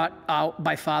were brought out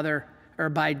by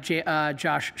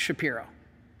Josh Shapiro.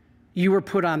 You were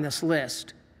put on this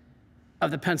list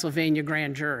of the Pennsylvania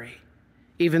grand jury,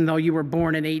 even though you were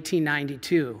born in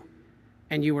 1892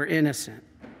 and you were innocent.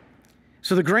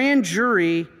 So the grand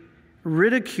jury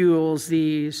ridicules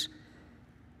these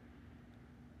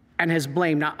and has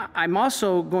blamed. Now, I'm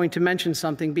also going to mention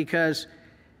something because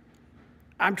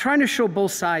I'm trying to show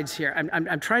both sides here.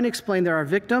 I'm trying to explain there are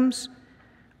victims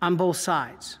on both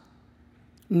sides.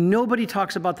 Nobody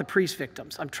talks about the priest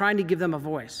victims. I'm trying to give them a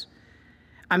voice.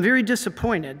 I'm very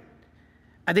disappointed.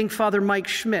 I think Father Mike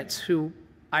Schmitz, who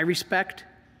I respect,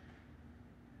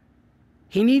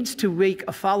 he needs to make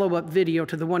a follow-up video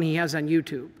to the one he has on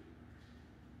YouTube.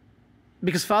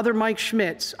 Because Father Mike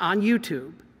Schmitz on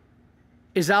YouTube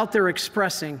is out there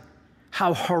expressing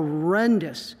how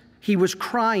horrendous, he was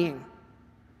crying,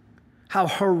 how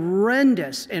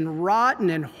horrendous and rotten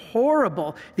and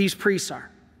horrible these priests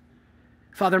are.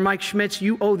 Father Mike Schmitz,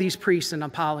 you owe these priests an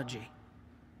apology.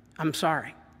 I'm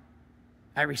sorry.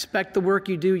 I respect the work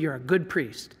you do. You're a good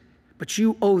priest. But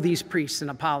you owe these priests an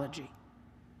apology.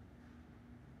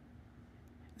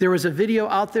 There was a video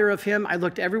out there of him. I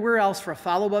looked everywhere else for a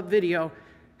follow-up video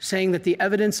saying that the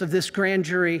evidence of this grand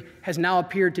jury has now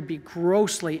appeared to be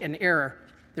grossly in error.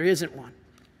 There isn't one.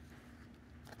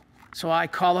 So I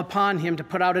call upon him to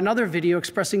put out another video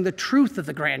expressing the truth of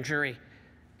the grand jury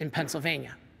in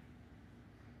Pennsylvania.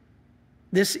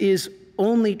 This is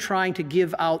only trying to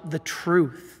give out the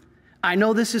truth I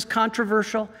know this is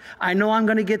controversial. I know I'm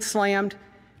going to get slammed.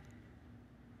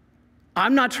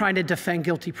 I'm not trying to defend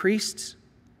guilty priests.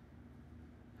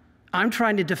 I'm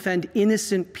trying to defend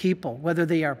innocent people, whether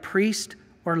they are priest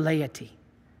or laity.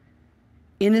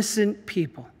 Innocent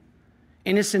people,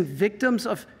 innocent victims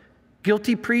of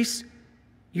guilty priests.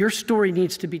 Your story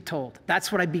needs to be told.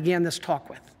 That's what I began this talk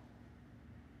with.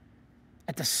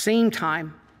 At the same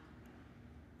time,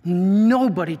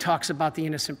 nobody talks about the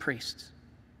innocent priests.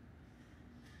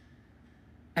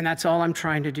 And that's all I'm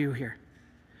trying to do here.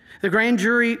 The grand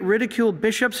jury ridiculed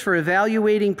bishops for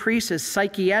evaluating priests as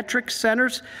psychiatric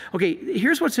centers. Okay,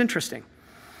 here's what's interesting.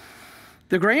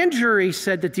 The grand jury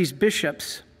said that these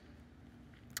bishops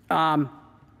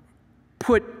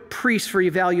put priests for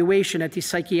evaluation at these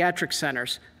psychiatric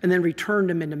centers and then returned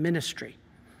them into ministry.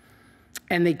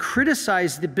 And they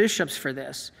criticized the bishops for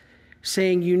this,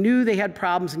 saying you knew they had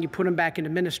problems and you put them back into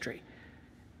ministry.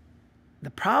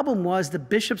 The problem was the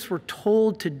bishops were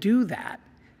told to do that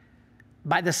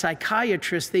by the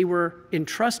psychiatrists they were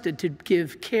entrusted to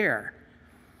give care.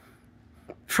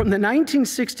 From the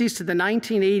 1960s to the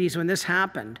 1980s, when this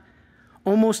happened,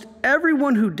 almost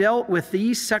everyone who dealt with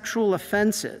these sexual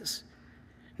offenses,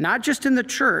 not just in the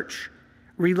church,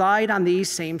 relied on these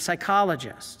same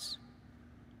psychologists.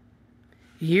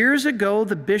 Years ago,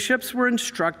 the bishops were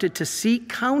instructed to seek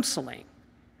counseling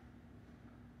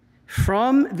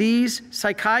from these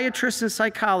psychiatrists and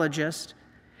psychologists,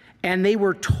 and they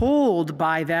were told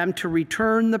by them to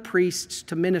return the priests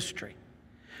to ministry.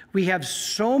 We have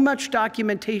so much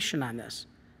documentation on this.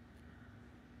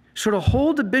 So to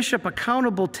hold a bishop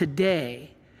accountable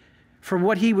today for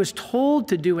what he was told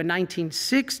to do in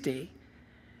 1960,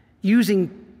 using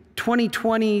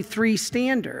 2023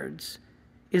 standards,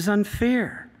 is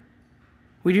unfair.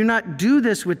 We do not do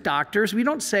this with doctors. We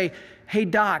don't say, hey,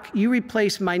 doc, you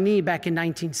replaced my knee back in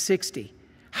 1960.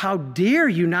 How dare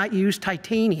you not use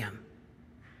titanium?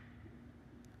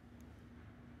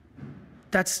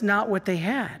 That's not what they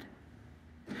had.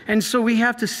 And so we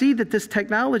have to see that this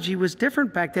technology was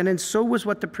different back then, and so was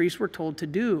what the priests were told to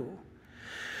do.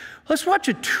 Let's watch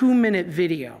a 2-minute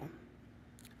video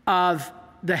of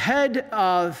the head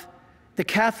of the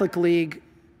Catholic League,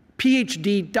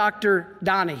 PhD Dr.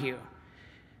 Donahue.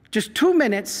 Just 2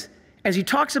 minutes as he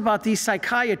talks about these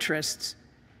psychiatrists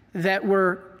that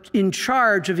were in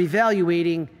charge of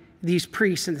evaluating these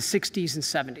priests in the 60s and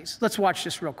 70s. Let's watch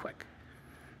this real quick.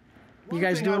 You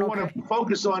guys doing okay? I want to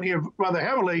focus on here rather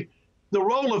heavily the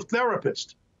role of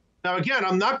therapist. Now, again,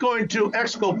 I'm not going to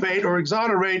exculpate or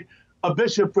exonerate a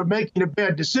bishop for making a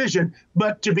bad decision,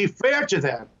 but to be fair to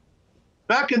them,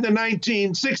 back in the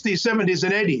 1960s, 70s,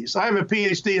 and 80s, I have a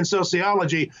PhD in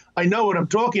sociology. I know what I'm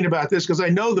talking about this because I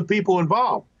know the people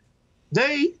involved.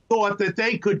 They thought that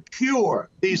they could cure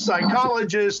these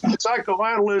psychologists,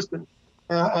 psychoanalysts,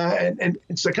 and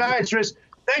psychiatrists.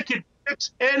 They could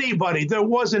fix anybody. There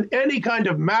wasn't any kind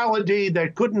of malady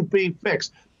that couldn't be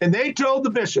fixed. And they told the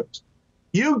bishops,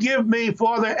 you give me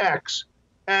Father X,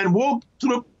 and we'll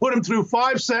put him through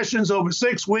 5 sessions over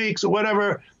 6 weeks or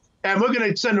whatever, and we're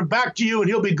going to send him back to you, and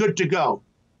he'll be good to go.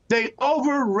 They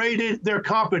overrated their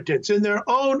competence. In their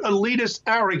own elitist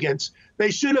arrogance,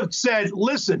 they should have said,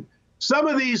 listen, some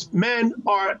of these men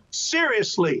are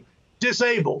seriously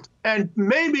disabled, and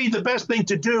maybe the best thing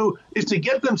to do is to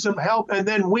get them some help and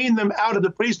then wean them out of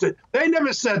the priesthood. They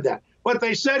never said that. What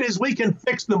they said is we can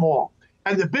fix them all.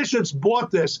 And the bishops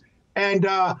bought this. And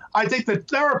I think the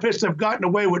therapists have gotten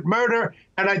away with murder.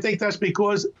 And I think that's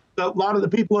because a lot of the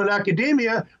people in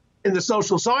academia, in the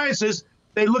social sciences,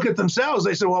 they look at themselves.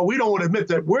 They say, well, we don't want to admit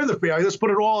that we're the fair. Let's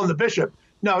put it all on the bishop.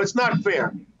 No, it's not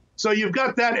fair. So you've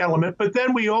got that element. But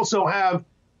then we also have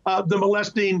the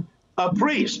molesting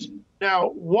priest. Now,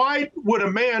 why would a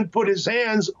man put his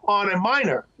hands on a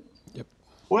minor? Yep.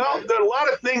 Well, there are a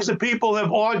lot of things that people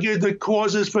have argued the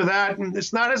causes for that, and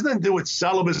it has nothing to do with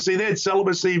celibacy. They had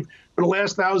celibacy for the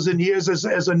last 1,000 years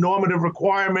as a normative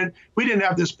requirement. We didn't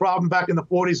have this problem back in the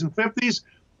 40s and 50s.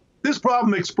 This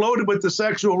problem exploded with the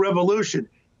sexual revolution.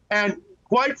 And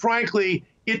quite frankly,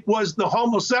 it was the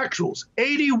homosexuals.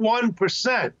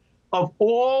 81% of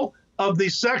all of the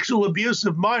sexual abuse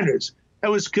of minors that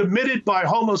was committed by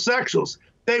homosexuals.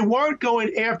 They weren't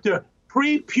going after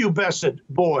prepubescent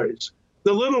boys,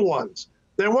 the little ones.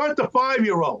 They weren't the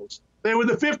 5-year-olds. They were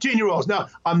the 15-year-olds. Now,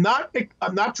 I'm not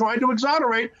trying to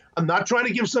exonerate. I'm not trying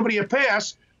to give somebody a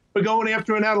pass for going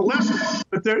after an adolescent.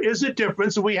 But there is a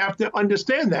difference, and we have to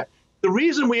understand that. The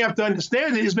reason we have to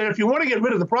understand it is that if you want to get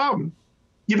rid of the problem,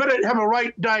 you better have a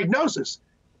right diagnosis.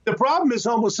 The problem is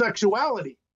homosexuality. Okay, so thank you for watching that. As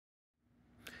Dr. Donahue showed, 81% of all of the sexual abuse of minors that was committed by homosexuals. They weren't going after prepubescent boys, the little ones. They were the 15-year-olds. Now, I'm not trying to exonerate. I'm not trying to give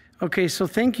somebody a pass for going after an adolescent. But there is a difference, and we have to understand that. The reason we have to understand it is that if you want to get rid of the problem, you better have a right diagnosis. The problem is homosexuality. Okay, so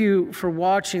thank you for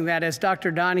watching that. As Dr.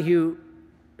 Donahue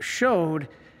showed,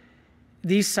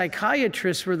 these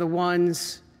psychiatrists were the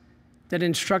ones that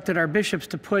instructed our bishops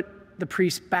to put the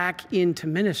priests back into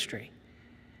ministry.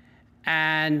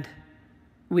 And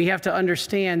we have to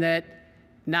understand that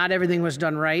not everything was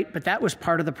done right, but that was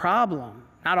part of the problem.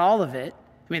 Not all of it.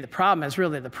 I mean, the problem is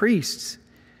really the priests.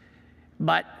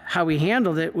 But how we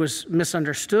handled it was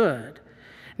misunderstood.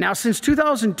 Now, since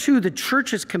 2002, the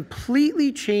church has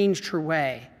completely changed her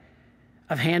way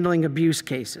of handling abuse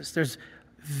cases. There's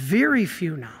very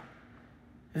few now.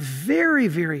 Very,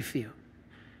 very few.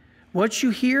 What you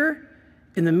hear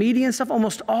in the media and stuff,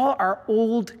 almost all are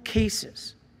old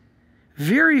cases.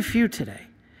 Very few today.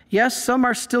 Yes, some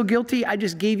are still guilty. I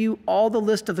just gave you all the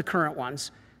list of the current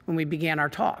ones when we began our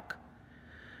talk.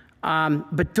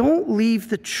 But don't leave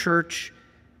the church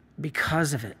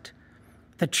because of it.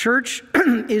 The church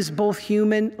is both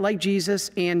human, like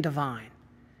Jesus, and divine.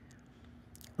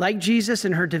 Like Jesus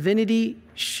in her divinity,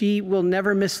 she will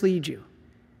never mislead you.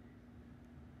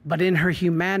 But in her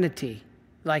humanity,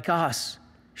 like us,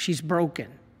 she's broken.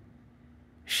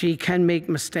 She can make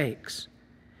mistakes.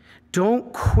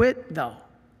 Don't quit, though.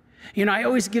 You know, I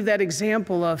always give that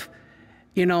example of,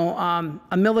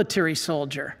 a military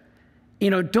soldier.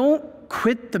 Don't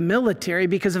quit the military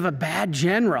because of a bad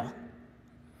general.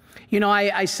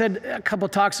 I said a couple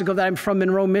talks ago that I'm from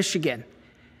Monroe, Michigan,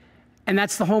 and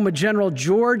that's the home of General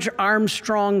George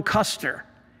Armstrong Custer,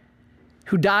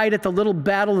 who died at the Little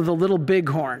Battle of the Little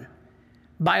Bighorn.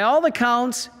 By all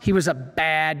accounts, he was a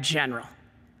bad general.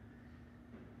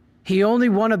 He only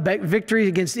won a victory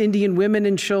against Indian women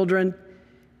and children.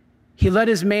 He led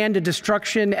his man to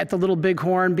destruction at the Little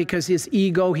Bighorn because his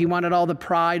ego, he wanted all the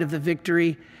pride of the victory,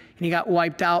 and he got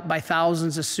wiped out by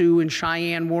thousands of Sioux and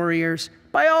Cheyenne warriors.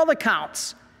 By all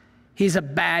accounts, he's a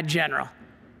bad general.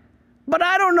 But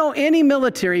I don't know any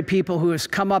military people who has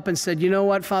come up and said, you know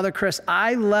what, Father Chris,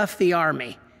 I left the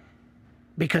Army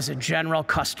because of General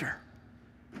Custer.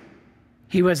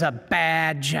 He was a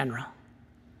bad general.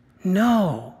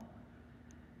 No.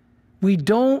 We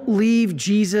don't leave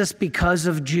Jesus because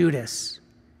of Judas.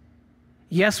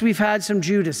 Yes, we've had some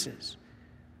Judases,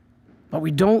 but we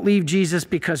don't leave Jesus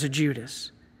because of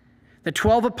Judas. The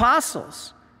 12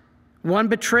 apostles, one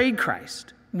betrayed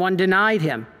Christ, one denied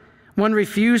him, one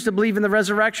refused to believe in the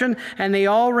resurrection, and they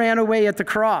all ran away at the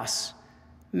cross.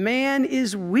 Man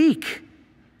is weak.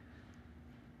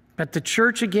 But the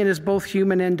church, again, is both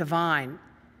human and divine.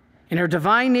 In her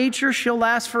divine nature, she'll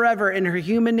last forever. In her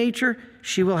human nature,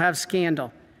 she will have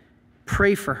scandal.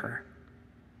 Pray for her.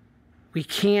 We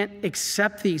can't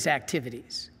accept these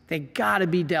activities. They got to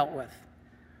be dealt with.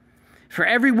 For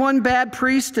every one bad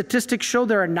priest, statistics show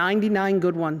there are 99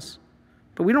 good ones.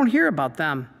 But we don't hear about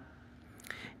them.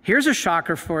 Here's a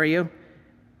shocker for you.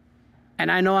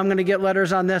 And I know I'm going to get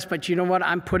letters on this, but you know what?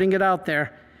 I'm putting it out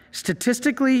there.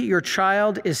 Statistically, your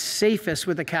child is safest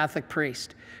with a Catholic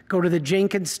priest. Go to the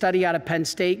Jenkins study out of Penn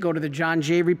State. Go to the John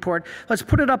Jay report. Let's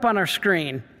put it up on our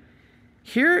screen.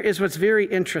 Here is what's very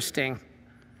interesting.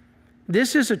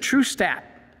 This is a true stat.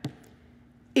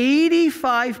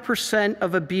 85%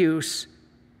 of abuse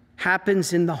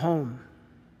happens in the home.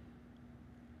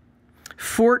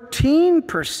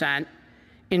 14%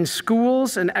 in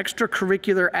schools and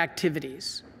extracurricular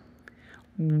activities.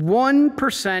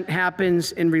 1%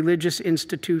 happens in religious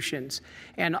institutions,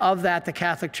 and of that, the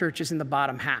Catholic Church is in the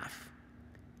bottom half.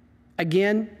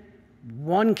 Again,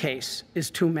 one case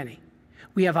is too many.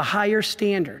 We have a higher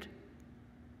standard.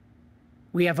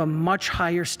 We have a much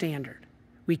higher standard.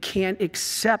 We can't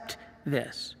accept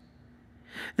this.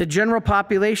 The general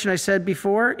population, I said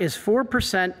before, is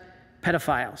 4%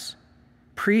 pedophiles.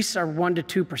 Priests are 1%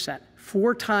 to 2%.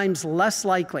 4 times less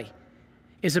likely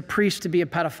is a priest to be a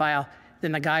pedophile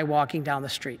than the guy walking down the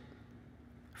street.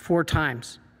 4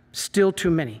 times. Still too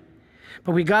many.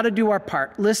 But we got to do our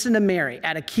part. Listen to Mary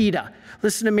at Akita.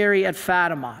 Listen to Mary at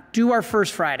Fatima. Do our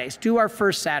first Fridays. Do our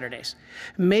first Saturdays.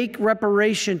 Make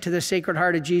reparation to the Sacred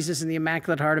Heart of Jesus and the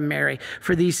Immaculate Heart of Mary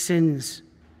for these sins.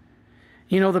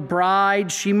 The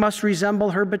bride, she must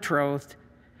resemble her betrothed.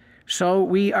 So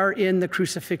we are in the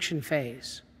crucifixion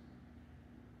phase.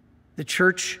 The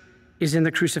church is in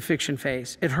the crucifixion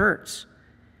phase. It hurts.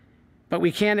 But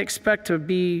we can't expect to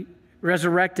be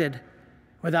resurrected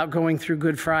without going through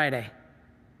Good Friday.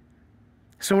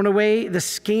 So in a way, the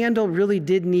scandal really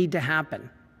did need to happen.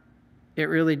 It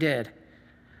really did.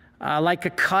 Like a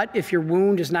cut, if your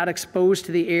wound is not exposed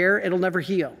to the air, it'll never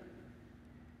heal.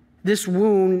 This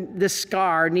wound, this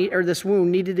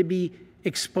wound needed to be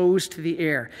exposed to the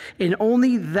air. And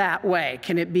only that way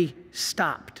can it be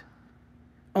stopped.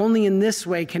 Only in this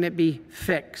way can it be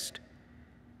fixed.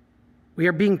 We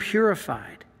are being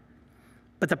purified.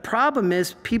 But the problem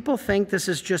is, people think this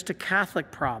is just a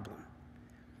Catholic problem.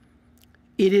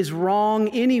 It is wrong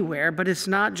anywhere, but it's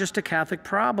not just a Catholic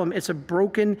problem. It's a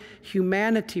broken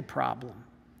humanity problem.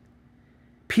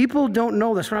 People don't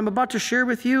know this. What I'm about to share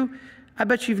with you, I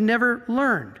bet you've never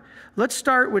learned. Let's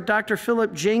start with Dr.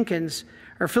 Philip Jenkins.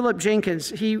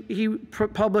 He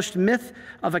published Myth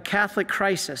of a Catholic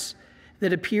Crisis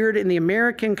that appeared in the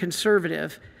American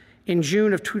Conservative in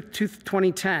June of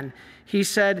 2010. He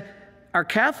said, "Are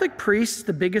Catholic priests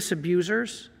the biggest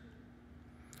abusers?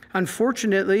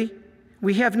 Unfortunately,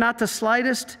 we have not the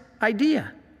slightest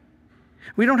idea.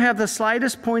 We don't have the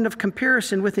slightest point of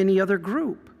comparison with any other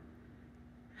group.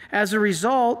 As a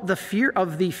result, the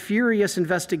furious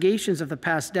investigations of the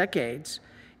past decades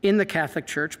in the Catholic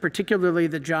Church, particularly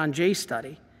the John Jay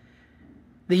study,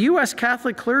 the U.S.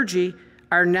 Catholic clergy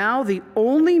are now the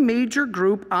only major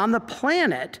group on the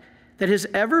planet that has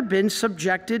ever been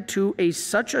subjected to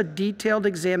such a detailed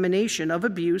examination of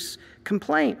abuse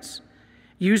complaints,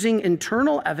 using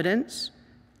internal evidence,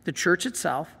 the Church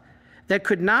itself, that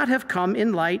could not have come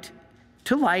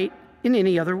to light in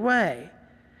any other way.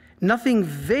 Nothing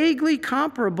vaguely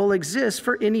comparable exists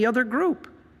for any other group,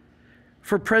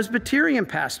 for Presbyterian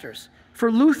pastors,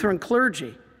 for Lutheran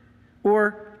clergy,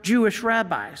 or Jewish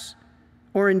rabbis,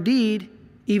 or indeed,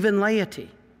 even laity."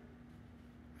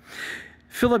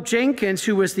 Philip Jenkins,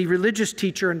 who was the religious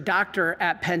teacher and doctor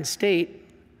at Penn State,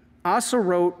 also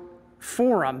wrote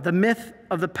Forum, the Myth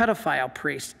of the Pedophile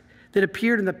Priest, that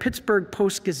appeared in the Pittsburgh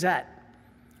Post-Gazette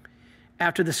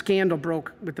after the scandal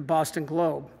broke with the Boston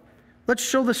Globe. Let's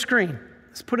show the screen.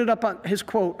 Let's put it up on his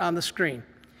quote on the screen.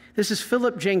 This is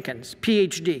Philip Jenkins,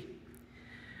 PhD.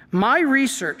 "My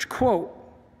research, quote,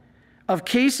 of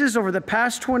cases over the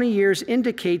past 20 years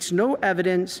indicates no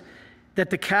evidence that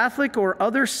the Catholic or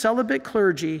other celibate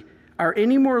clergy are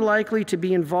any more likely to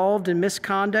be involved in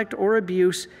misconduct or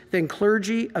abuse than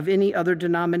clergy of any other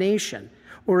denomination,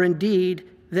 or indeed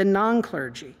than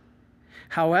non-clergy.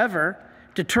 However,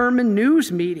 determined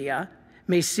news media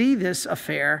may see this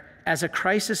affair as a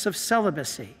crisis of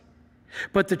celibacy,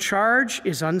 but the charge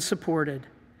is unsupported.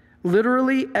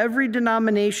 Literally every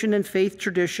denomination and faith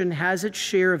tradition has its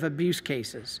share of abuse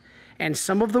cases, and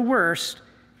some of the worst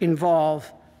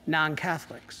involve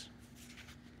non-Catholics."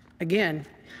 Again,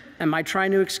 am I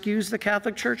trying to excuse the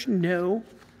Catholic Church? No.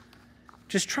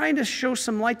 Just trying to show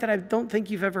some light that I don't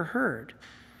think you've ever heard.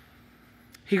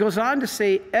 He goes on to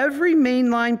say, every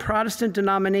mainline Protestant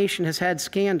denomination has had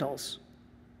scandals,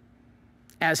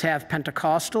 as have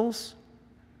Pentecostals,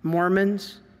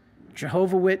 Mormons,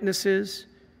 Jehovah's Witnesses,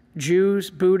 Jews,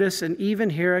 Buddhists, and even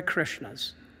Hare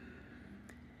Krishnas.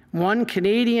 One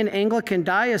Canadian Anglican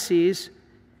diocese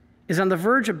is on the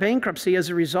verge of bankruptcy as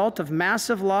a result of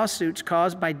massive lawsuits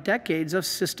caused by decades of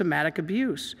systematic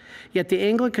abuse. Yet the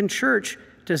Anglican Church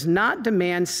does not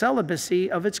demand celibacy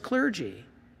of its clergy.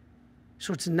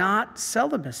 So it's not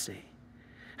celibacy.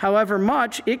 However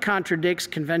much it contradicts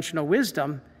conventional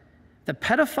wisdom, the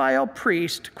pedophile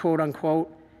priest, quote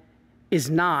unquote, is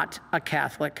not a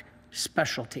Catholic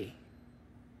specialty.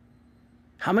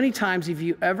 How many times have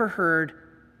you ever heard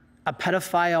a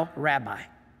pedophile rabbi,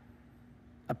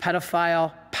 a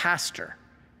pedophile pastor?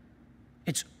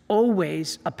 It's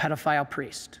always a pedophile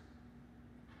priest.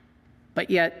 But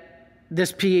yet,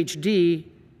 this PhD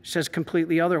says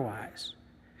completely otherwise.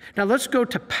 Now let's go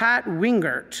to Pat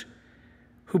Wingert,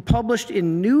 who published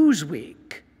in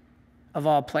Newsweek, of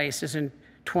all places, in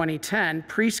 2010,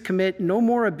 "Priests commit no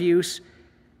more abuse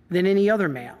than any other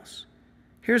males."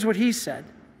 Here's what he said.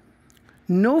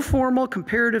 "No formal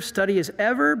comparative study has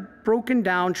ever broken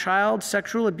down child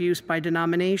sexual abuse by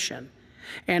denomination,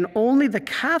 and only the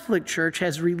Catholic Church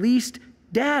has released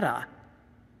data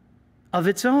of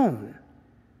its own.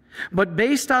 But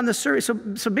based on the survey,"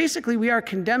 so basically we are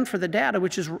condemned for the data,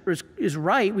 which is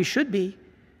right, we should be,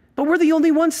 but we're the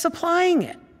only ones supplying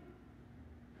it.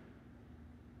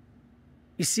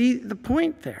 You see the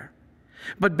point there?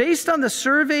 But based on the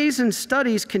surveys and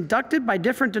studies conducted by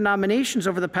different denominations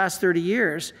over the past 30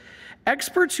 years,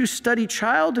 experts who study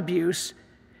child abuse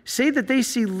say that they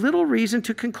see little reason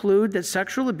to conclude that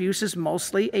sexual abuse is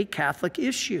mostly a Catholic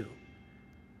issue.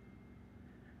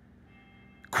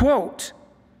 Quote,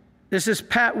 this is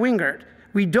Pat Wingert,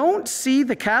 "We don't see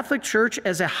the Catholic Church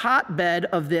as a hotbed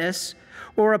of this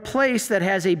or a place that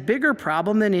has a bigger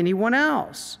problem than anyone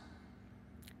else."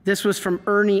 This was from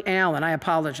Ernie Allen. I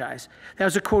apologize. That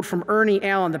was a quote from Ernie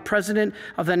Allen, the president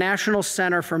of the National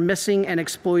Center for Missing and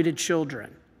Exploited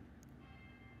Children.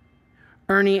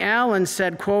 Ernie Allen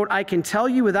said, quote, "I can tell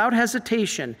you without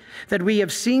hesitation that we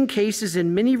have seen cases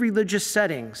in many religious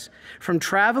settings, from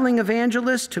traveling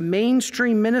evangelists to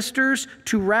mainstream ministers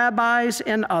to rabbis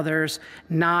and others,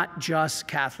 not just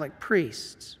Catholic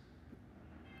priests."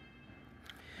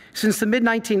 Since the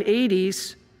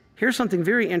mid-1980s, here's something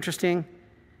very interesting.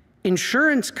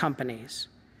 Insurance companies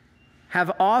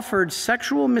have offered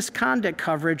sexual misconduct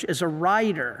coverage as a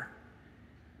rider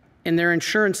in their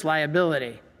insurance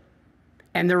liability.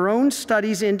 And their own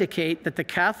studies indicate that the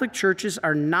Catholic churches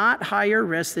are not higher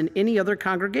risk than any other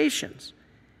congregations.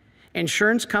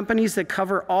 Insurance companies that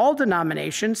cover all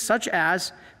denominations, such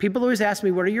as, people always ask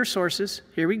me, what are your sources?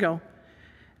 Here we go.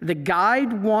 The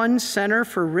Guide 1 Center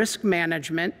for Risk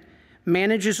Management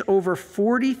manages over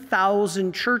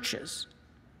 40,000 churches,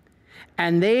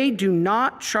 and they do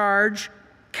not charge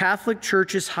Catholic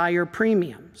churches higher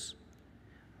premiums.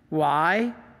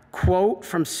 Why? Quote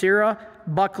from Sarah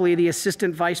Buckley, the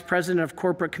Assistant Vice President of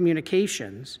Corporate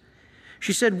Communications.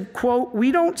 She said, quote,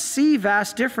 "We don't see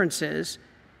vast differences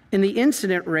in the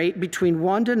incident rate between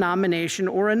one denomination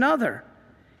or another.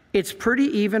 It's pretty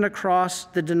even across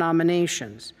the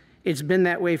denominations. It's been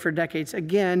that way for decades."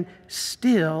 Again,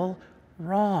 still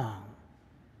wrong.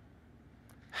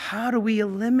 How do we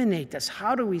eliminate this?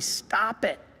 How do we stop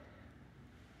it?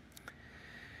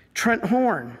 Trent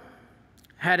Horn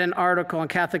had an article on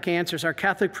Catholic Answers, Are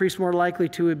Catholic Priests More Likely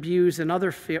to Abuse Than Other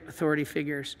Authority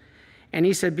Figures? And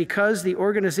he said, because the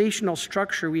organizational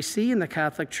structure we see in the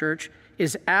Catholic Church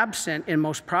is absent in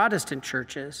most Protestant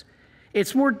churches,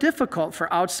 it's more difficult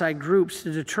for outside groups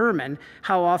to determine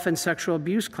how often sexual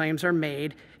abuse claims are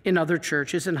made in other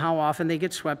churches and how often they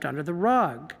get swept under the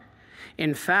rug.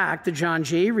 In fact, the John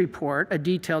Jay Report, a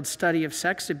detailed study of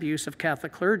sex abuse of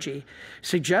Catholic clergy,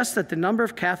 suggests that the number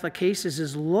of Catholic cases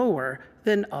is lower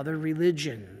than other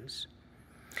religions.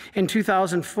 In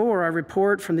 2004, a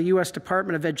report from the U.S.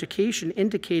 Department of Education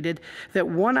indicated that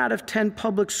 1 out of 10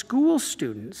 public school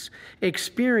students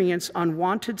experience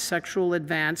unwanted sexual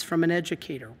advance from an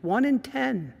educator. 1 in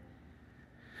 10.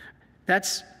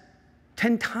 That's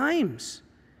 10 times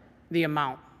the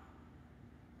amount,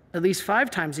 at least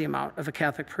 5 times the amount of a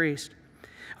Catholic priest.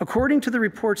 According to the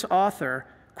report's author,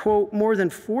 quote, more than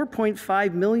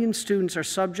 4.5 million students are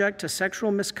subject to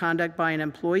sexual misconduct by an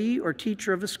employee or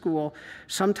teacher of a school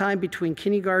sometime between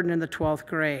kindergarten and the 12th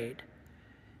grade.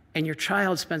 And your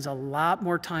child spends a lot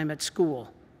more time at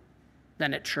school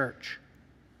than at church.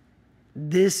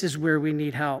 This is where we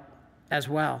need help as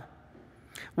well.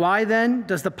 Why then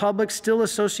does the public still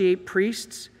associate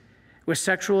priests with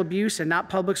sexual abuse and not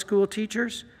public school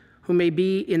teachers who may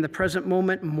be in the present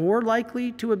moment more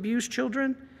likely to abuse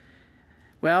children?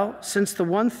 Well, since the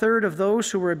 1/3 of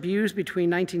those who were abused between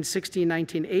 1960 and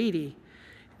 1980,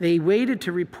 they waited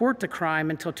to report the crime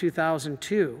until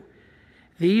 2002.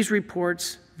 These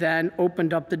reports then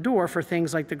opened up the door for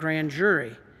things like the grand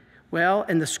jury. Well,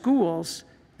 in the schools,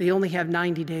 they only have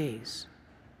 90 days.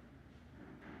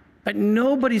 But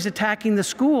nobody's attacking the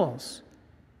schools.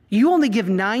 You only give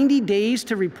 90 days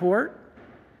to report?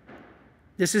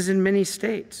 This is in many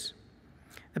states.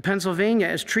 The Pennsylvania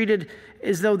is treated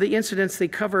as though the incidents they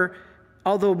cover,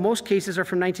 although most cases are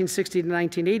from 1960 to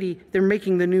 1980, they're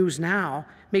making the news now,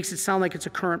 makes it sound like it's a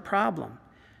current problem.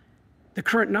 The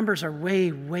current numbers are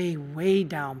way, way, way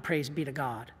down, praise be to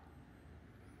God.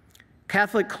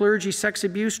 Catholic clergy sex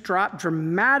abuse dropped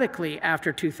dramatically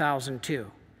after 2002.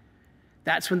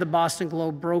 That's when the Boston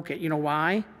Globe broke it. You know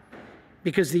why?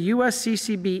 Because the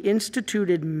USCCB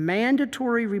instituted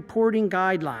mandatory reporting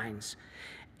guidelines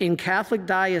in Catholic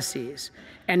dioceses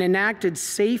and enacted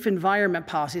safe environment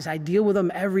policies. I deal with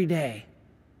them every day.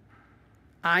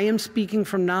 I am speaking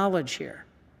from knowledge here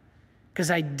because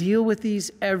I deal with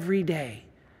these every day.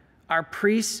 Our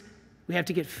priests, we have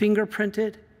to get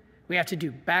fingerprinted. We have to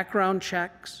do background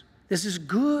checks. This is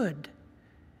good.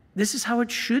 This is how it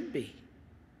should be.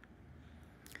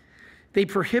 They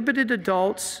prohibited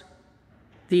adults,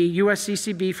 the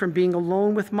USCCB, from being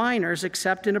alone with minors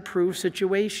except in approved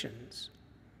situations.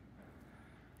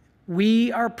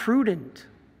 We are prudent.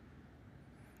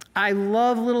 I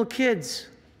love little kids,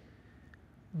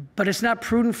 but it's not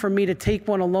prudent for me to take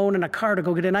one alone in a car to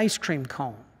go get an ice cream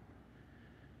cone.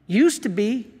 Used to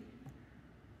be,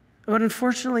 but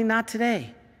unfortunately not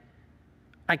today.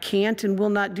 I can't and will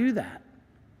not do that.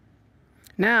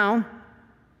 Now,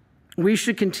 we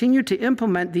should continue to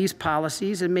implement these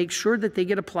policies and make sure that they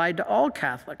get applied to all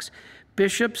Catholics,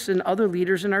 bishops, and other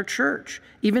leaders in our church.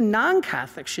 Even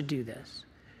non-Catholics should do this.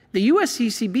 The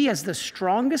USCCB has the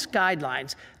strongest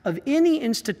guidelines of any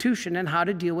institution on how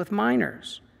to deal with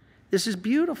minors. This is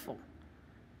beautiful.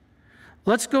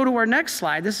 Let's go to our next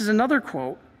slide. This is another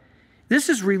quote. This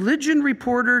is religion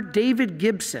reporter David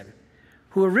Gibson,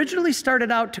 who originally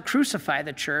started out to crucify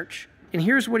the church, and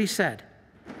here's what he said.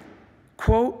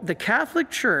 Quote, "The Catholic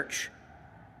Church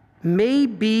may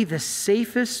be the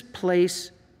safest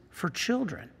place for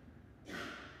children."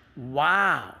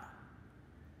 Wow.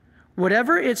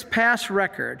 Whatever its past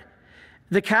record,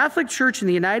 the Catholic Church in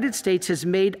the United States has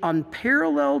made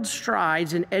unparalleled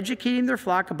strides in educating their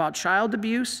flock about child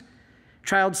abuse,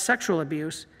 child sexual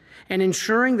abuse, and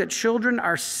ensuring that children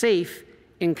are safe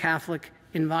in Catholic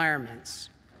environments.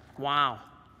 Wow.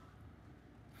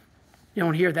 You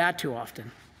don't hear that too often.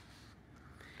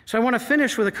 So I want to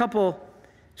finish with a couple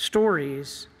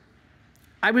stories.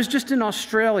 I was just in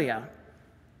Australia,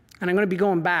 and I'm going to be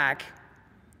going back.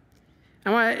 I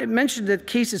want to mention the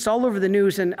case, it's all over the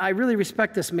news, and I really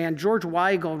respect this man. George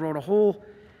Weigel wrote a whole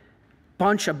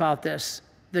bunch about this,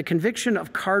 the conviction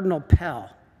of Cardinal Pell.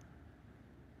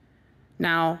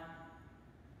 Now,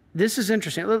 this is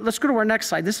interesting. Let's go to our next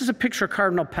slide. This is a picture of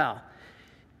Cardinal Pell.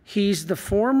 He's the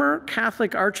former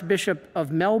Catholic Archbishop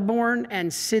of Melbourne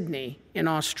and Sydney in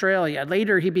Australia.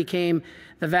 Later, he became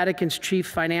the Vatican's chief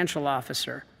financial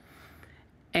officer.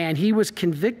 And he was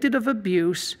convicted of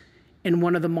abuse in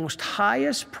one of the most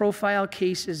highest profile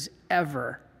cases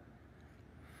ever.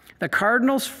 The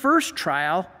Cardinal's first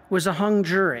trial was a hung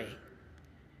jury.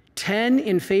 10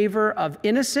 in favor of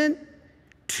innocent,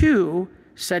 2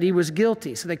 said he was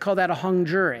guilty. So they call that a hung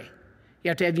jury. You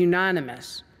have to have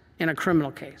unanimous in a criminal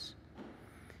case.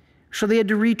 So they had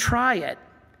to retry it.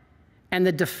 And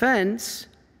the defense,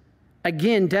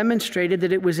 again, demonstrated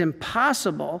that it was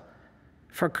impossible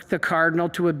for the cardinal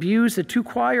to abuse the 2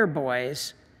 choir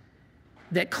boys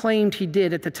that claimed he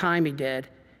did at the time he did,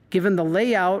 given the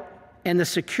layout and the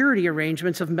security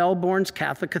arrangements of Melbourne's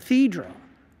Catholic Cathedral,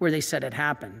 where they said it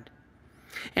happened.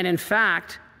 And in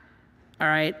fact, all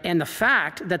right, and the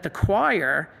fact that the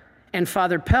choir and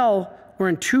Father Pell were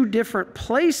in 2 different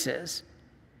places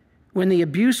when the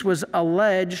abuse was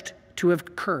alleged to have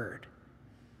occurred.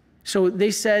 So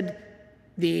they said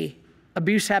the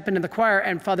abuse happened in the choir,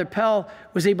 and Father Pell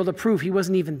was able to prove he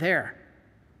wasn't even there.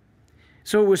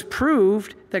 So it was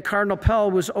proved that Cardinal Pell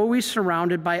was always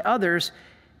surrounded by others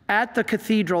at the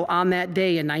cathedral on that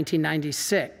day in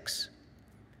 1996.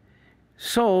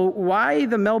 So why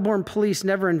the Melbourne police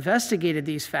never investigated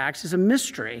these facts is a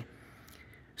mystery.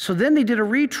 So then they did a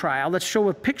retrial. Let's show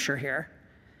a picture here.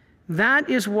 That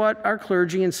is what our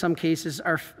clergy in some cases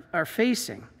are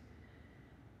facing.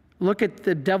 Look at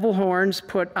the devil horns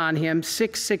put on him,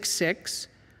 666,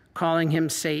 calling him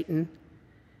Satan.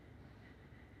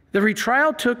 The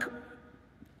retrial took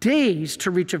days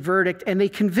to reach a verdict, and they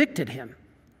convicted him.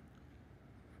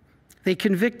 They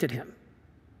convicted him,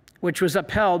 which was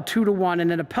upheld 2-1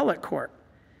 in an appellate court.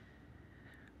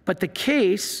 But the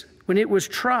case, when it was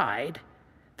tried,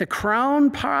 the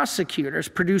Crown prosecutors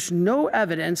produced no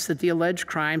evidence that the alleged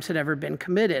crimes had ever been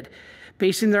committed,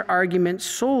 basing their argument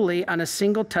solely on a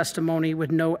single testimony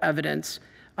with no evidence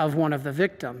of one of the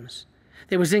victims.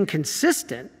 It was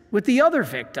inconsistent with the other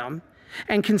victim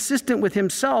and consistent with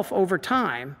himself over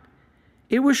time.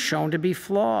 It was shown to be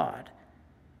flawed.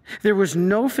 There was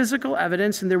no physical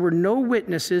evidence, and there were no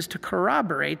witnesses to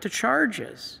corroborate the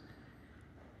charges.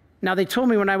 Now, they told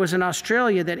me when I was in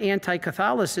Australia that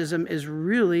anti-Catholicism is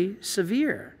really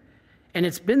severe, and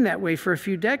it's been that way for a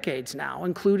few decades now,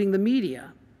 including the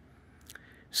media.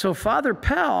 So Father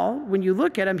Pell, when you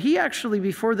look at him, he actually,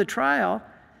 before the trial,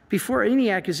 before any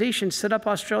accusation, set up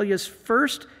Australia's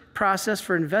first process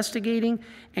for investigating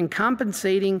and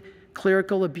compensating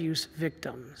clerical abuse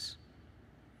victims.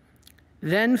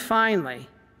 Then finally,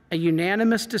 a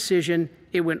unanimous decision,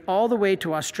 it went all the way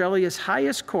to Australia's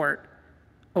highest court,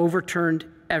 overturned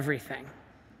everything.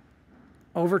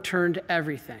 Overturned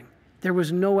everything. There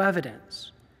was no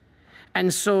evidence.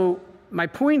 And so my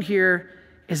point here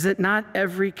is that not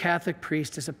every Catholic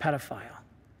priest is a pedophile.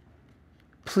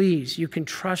 Please, you can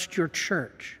trust your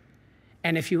church.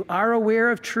 And if you are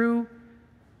aware of true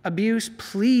abuse,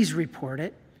 please report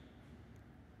it.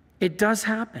 It does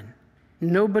happen.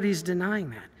 Nobody's denying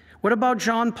that. What about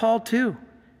John Paul II?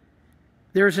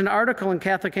 There's an article in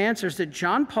Catholic Answers that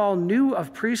John Paul knew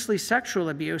of priestly sexual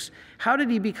abuse. How did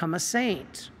he become a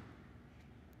saint?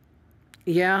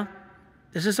 Yeah,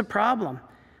 this is a problem.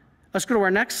 Let's go to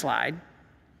our next slide.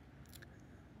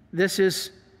 This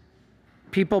is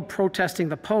people protesting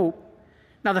the Pope.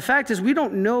 Now, the fact is, we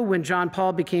don't know when John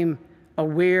Paul became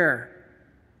aware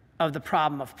of the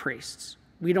problem of priests.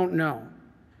 We don't know.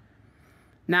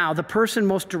 Now, the person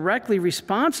most directly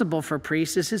responsible for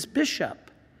priests is his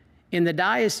bishop in the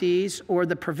diocese or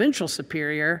the provincial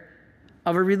superior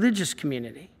of a religious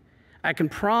community. I can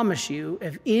promise you,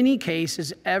 if any case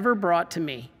is ever brought to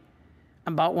me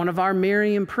about one of our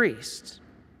Marian priests,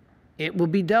 it will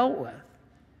be dealt with.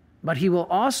 But he will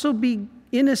also be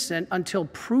innocent until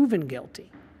proven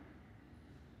guilty.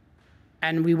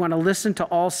 And we want to listen to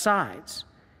all sides.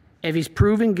 If he's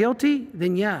proven guilty,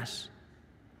 then yes,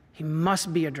 He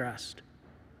must be addressed,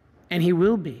 and he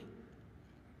will be.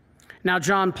 Now,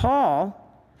 John Paul,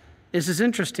 this is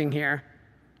interesting here.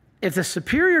 If the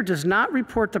superior does not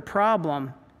report the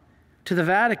problem to the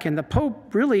Vatican, the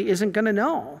Pope really isn't going to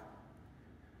know.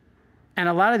 And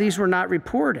a lot of these were not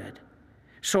reported.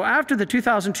 So after the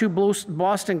 2002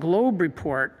 Boston Globe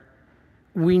report,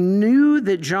 we knew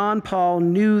that John Paul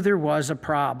knew there was a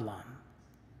problem.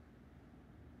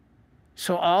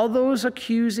 So all those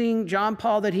accusing John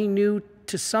Paul that he knew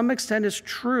to some extent is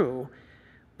true.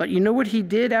 But you know what he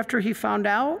did after he found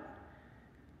out?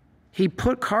 He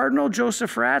put Cardinal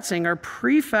Joseph Ratzinger,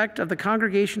 prefect of the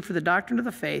Congregation for the Doctrine of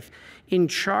the Faith, in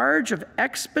charge of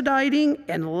expediting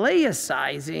and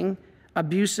laicizing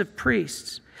abusive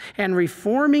priests and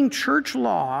reforming church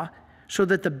law so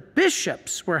that the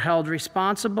bishops were held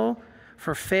responsible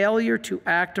for failure to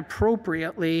act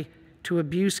appropriately to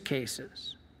abuse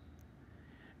cases.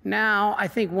 Now, I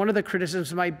think one of the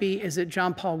criticisms might be is that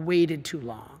John Paul waited too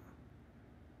long.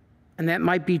 And that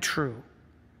might be true.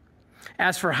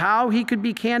 As for how he could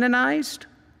be canonized,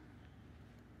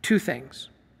 two things.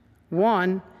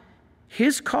 One,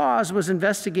 his cause was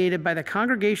investigated by the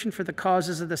Congregation for the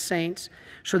Causes of the Saints,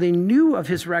 so they knew of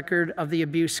his record of the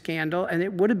abuse scandal, and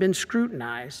it would have been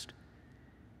scrutinized.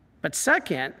 But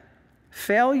second,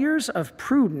 failures of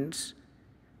prudence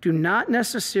do not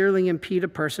necessarily impede a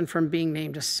person from being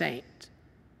named a saint.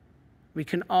 We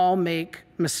can all make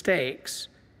mistakes.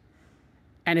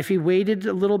 And if he waited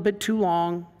a little bit too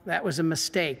long, that was a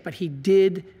mistake, but he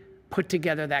did put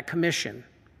together that commission.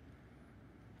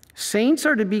 Saints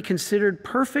are to be considered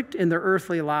perfect in their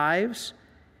earthly lives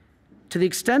to the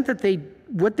extent that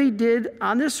what they did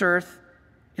on this earth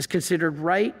is considered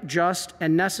right, just,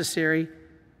 and necessary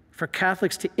for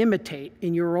Catholics to imitate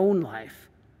in your own life.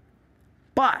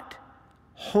 But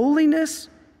holiness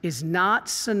is not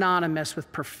synonymous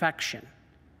with perfection.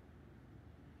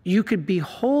 You could be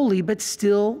holy but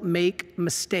still make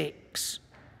mistakes.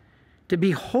 To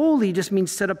be holy just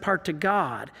means set apart to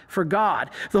God, for God.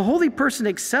 The holy person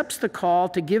accepts the call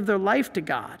to give their life to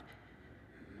God,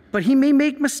 but he may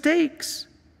make mistakes.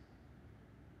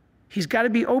 He's got to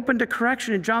be open to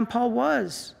correction, and John Paul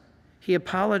was. He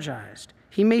apologized.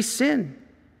 He may sin,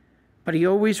 but he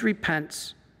always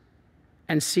repents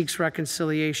and seeks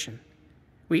reconciliation.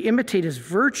 We imitate his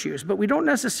virtues, but we don't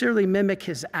necessarily mimic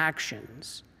his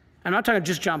actions. I'm not talking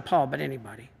just John Paul, but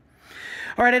anybody.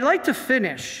 All right, I'd like to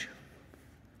finish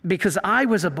because I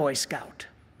was a Boy Scout.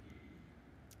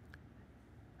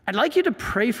 I'd like you to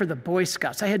pray for the Boy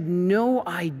Scouts. I had no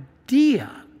idea.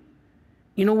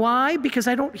 You know why? Because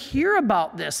I don't hear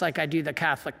about this like I do the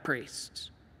Catholic priests.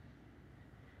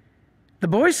 The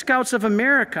Boy Scouts of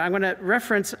America, I'm going to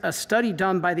reference a study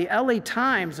done by the LA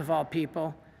Times, of all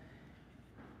people,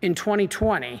 in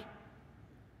 2020,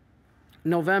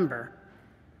 November.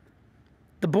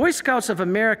 The Boy Scouts of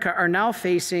America are now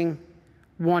facing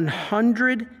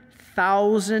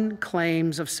 100,000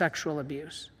 claims of sexual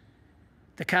abuse.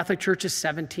 The Catholic Church is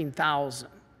 17,000.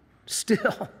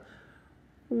 Still,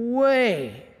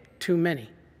 way too many.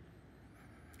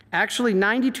 Actually,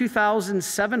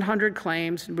 92,700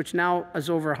 claims, which now is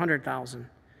over 100,000.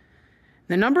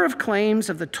 The number of claims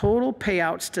of the total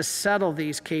payouts to settle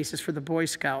these cases for the Boy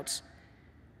Scouts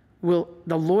the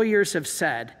lawyers have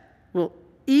said, will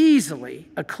easily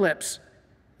eclipse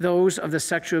those of the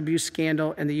sexual abuse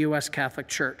scandal in the U.S. Catholic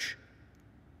Church.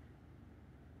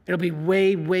 It'll be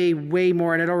way, way, way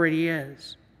more, and it already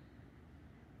is.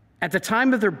 At the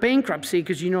time of their bankruptcy,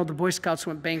 because you know the Boy Scouts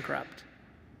went bankrupt,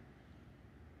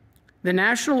 the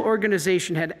national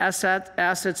organization had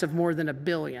assets of more than $1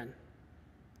 billion.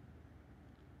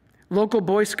 Local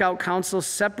Boy Scout councils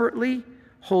separately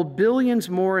hold billions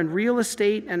more in real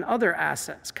estate and other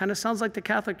assets. Kind of sounds like the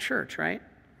Catholic Church, right?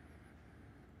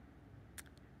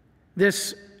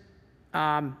 This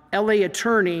LA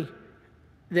attorney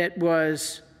that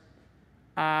was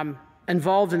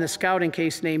involved in the scouting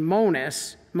case named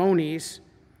Moniz,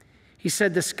 he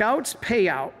said the scouts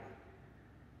payout,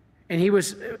 and he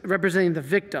was representing the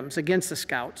victims against the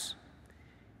scouts.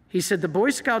 He said the Boy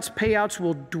Scouts payouts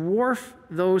will dwarf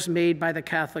those made by the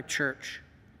Catholic Church,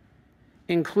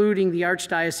 including the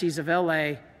Archdiocese of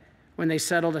LA when they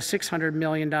settled a $600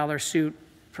 million suit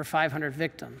for 500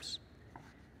 victims.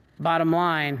 Bottom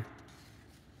line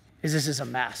is this is a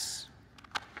mess,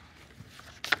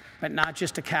 but not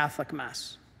just a Catholic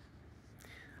mess.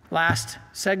 Last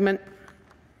segment,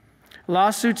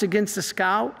 lawsuits against the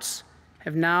Scouts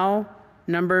have now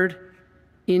numbered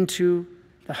into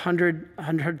the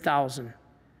 100,000.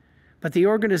 But the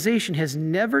organization has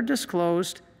never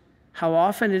disclosed how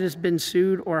often it has been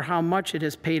sued or how much it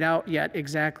has paid out yet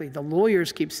exactly. The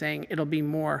lawyers keep saying it'll be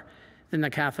more than the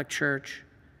Catholic Church.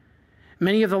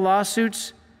 Many of the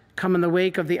lawsuits come in the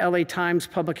wake of the LA Times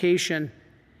publication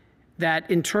that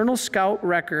internal scout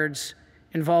records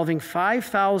involving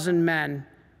 5,000 men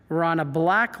were on a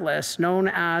blacklist known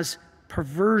as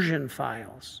perversion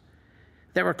files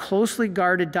that were closely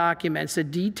guarded documents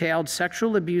that detailed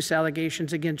sexual abuse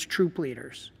allegations against troop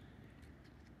leaders.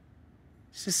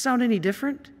 Does this sound any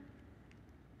different?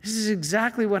 This is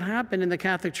exactly what happened in the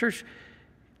Catholic Church.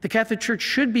 The Catholic Church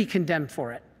should be condemned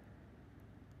for it.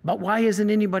 But why isn't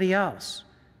anybody else?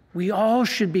 We all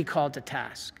should be called to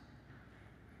task.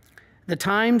 The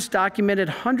Times documented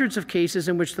hundreds of cases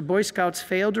in which the Boy Scouts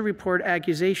failed to report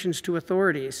accusations to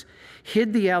authorities,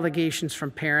 hid the allegations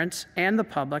from parents and the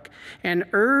public, and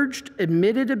urged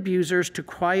admitted abusers to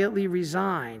quietly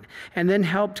resign, and then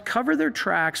helped cover their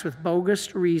tracks with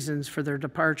bogus reasons for their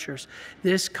departures.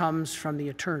 This comes from the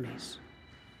attorneys.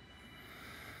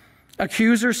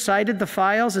 Accusers cited the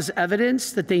files as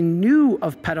evidence that they knew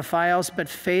of pedophiles but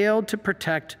failed to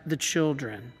protect the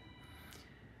children.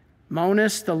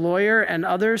 Monis, the lawyer, and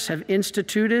others have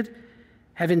insisted,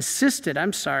 that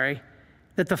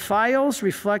the files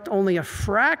reflect only a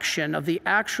fraction of the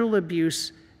actual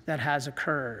abuse that has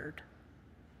occurred.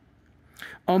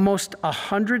 Almost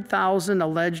 100,000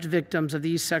 alleged victims of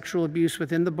these sexual abuse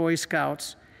within the Boy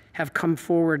Scouts have come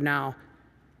forward now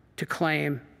to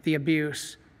claim the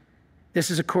abuse.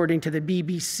 This is according to the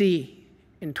BBC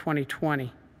in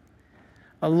 2020.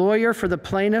 A lawyer for the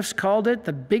plaintiffs called it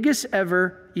the biggest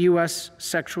ever U.S.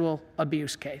 sexual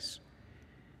abuse case.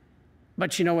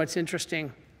 But you know what's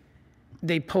interesting?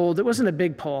 They polled, it wasn't a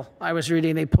big poll. I was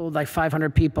reading, they polled like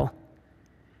 500 people.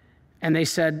 And they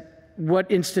said, what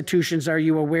institutions are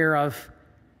you aware of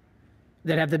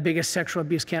that have the biggest sexual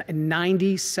abuse case? And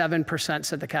 97%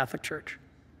 said the Catholic Church.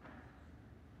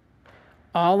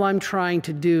 All I'm trying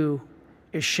to do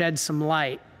is shed some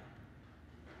light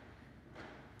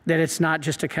that it's not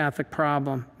just a Catholic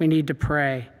problem. We need to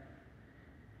pray.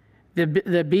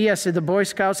 The Boy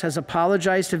Scouts has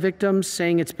apologized to victims,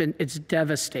 saying it's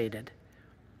devastated.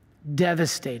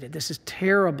 Devastated. This is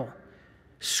terrible.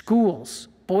 Schools,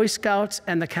 Boy Scouts,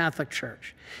 and the Catholic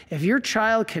Church. If your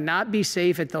child cannot be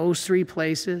safe at those three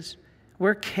places,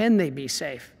 where can they be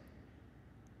safe?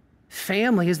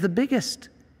 Family is the biggest.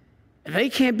 If they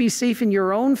can't be safe in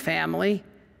your own family,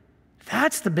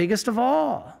 that's the biggest of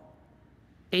all.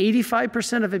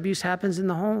 85% of abuse happens in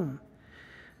the home.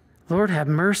 Lord, have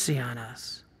mercy on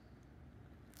us.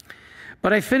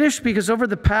 But I finished because over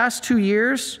the past 2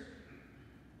 years,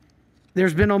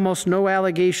 there's been almost no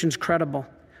allegations credible.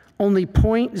 Only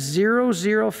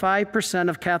 0.005%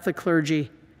 of Catholic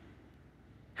clergy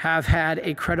have had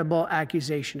a credible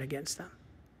accusation against them.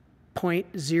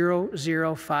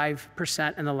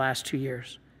 0.005% in the last 2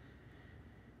 years.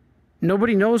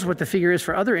 Nobody knows what the figure is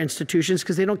for other institutions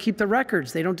because they don't keep the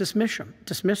records. They don't dismiss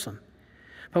them.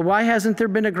 But why hasn't there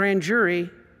been a grand jury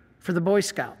for the Boy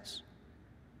Scouts?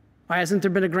 Why hasn't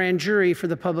there been a grand jury for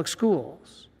the public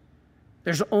schools?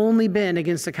 There's only been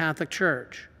against the Catholic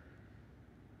Church.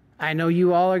 I know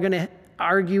you all are going to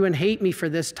argue and hate me for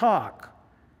this talk.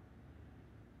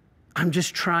 I'm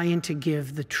just trying to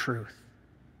give the truth.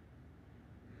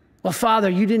 Well,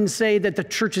 Father, you didn't say that the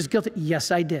church is guilty.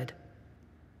 Yes, I did.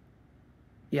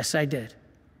 Yes, I did.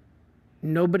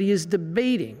 Nobody is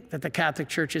debating that the Catholic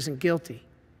Church isn't guilty,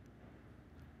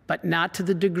 but not to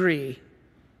the degree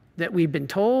that we've been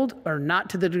told, or not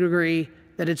to the degree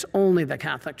that it's only the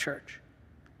Catholic Church.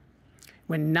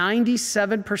 When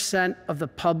 97% of the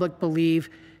public believe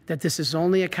that this is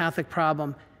only a Catholic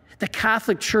problem, the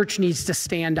Catholic Church needs to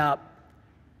stand up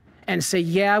and say,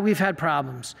 yeah, we've had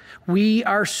problems. We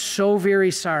are so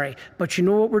very sorry. But you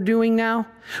know what we're doing now?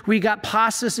 We got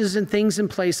processes and things in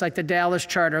place like the Dallas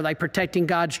Charter, like protecting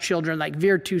God's children, like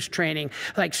Virtus training,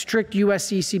 like strict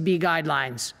USCCB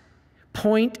guidelines.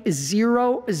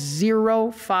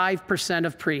 0.005%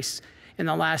 of priests in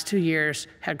the last 2 years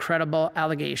had credible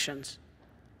allegations.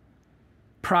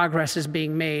 Progress is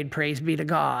being made, praise be to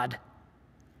God.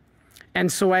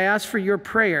 And so I ask for your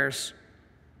prayers.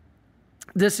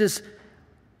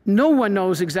 No one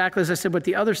knows exactly, as I said, what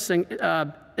the other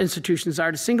institutions are.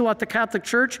 To single out the Catholic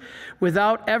Church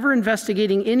without ever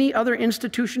investigating any other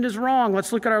institution is wrong.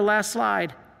 Let's look at our last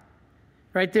slide.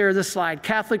 Right there, the slide.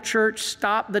 Catholic Church,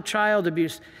 stop the child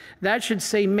abuse. That should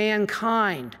say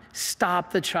mankind,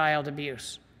 stop the child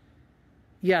abuse.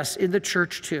 Yes, in the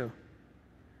church too.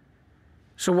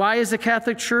 So why is the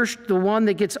Catholic Church the one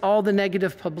that gets all the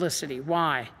negative publicity?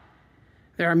 Why?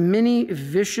 There are many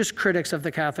vicious critics of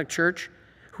the Catholic Church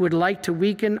who would like to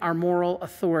weaken our moral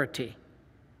authority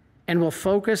and will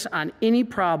focus on any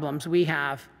problems we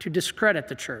have to discredit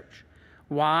the church.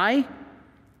 Why?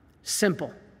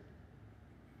 Simple.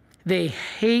 They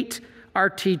hate our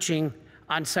teaching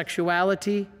on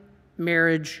sexuality,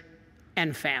 marriage,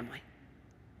 and family.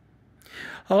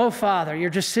 Oh, Father, you're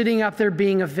just sitting up there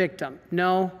being a victim.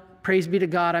 No, praise be to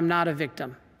God, I'm not a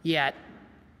victim yet.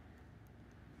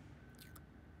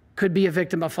 Could be a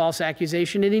victim of false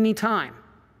accusation at any time.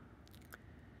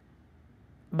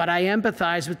 But I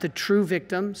empathize with the true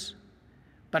victims,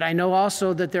 but I know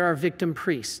also that there are victim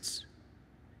priests.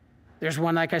 There's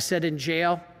one, like I said, in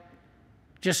jail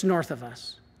just north of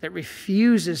us that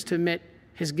refuses to admit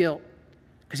his guilt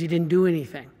because he didn't do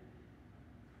anything,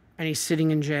 and he's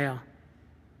sitting in jail.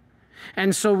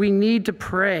 And so we need to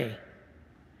pray.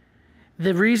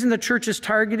 The reason the church is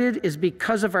targeted is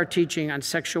because of our teaching on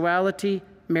sexuality,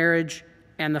 marriage,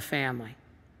 and the family.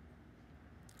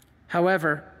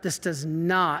 However, this does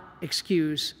not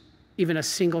excuse even a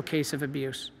single case of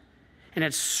abuse, and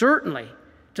it certainly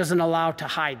doesn't allow to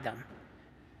hide them.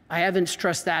 I haven't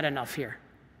stressed that enough here.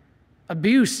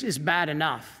 Abuse is bad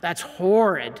enough. That's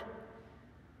horrid.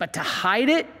 But to hide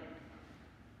it,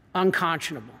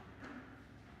 unconscionable.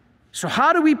 So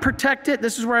how do we protect it?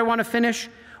 This is where I want to finish.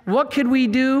 What can we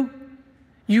do?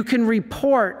 You can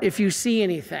report if you see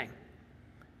anything.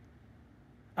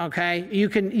 Okay? You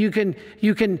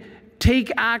can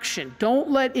take action. Don't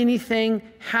let anything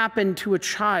happen to a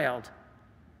child.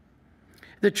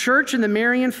 The church and the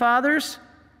Marian fathers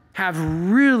have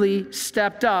really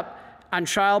stepped up on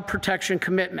child protection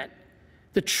commitment.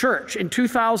 The church in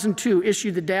 2002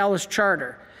 issued the Dallas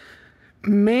Charter,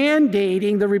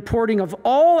 mandating the reporting of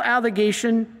all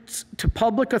allegations to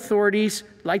public authorities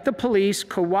like the police,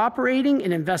 cooperating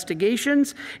in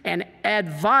investigations, and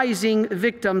advising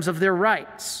victims of their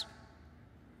rights.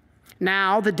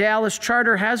 Now, the Dallas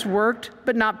Charter has worked,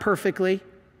 but not perfectly.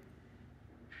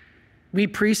 We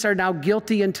priests are now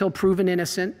guilty until proven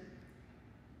innocent.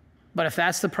 But if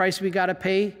that's the price we got to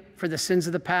pay for the sins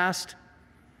of the past,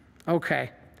 okay.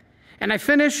 And I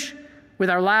finish with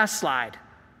our last slide.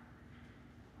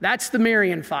 That's the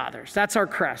Marian Fathers. That's our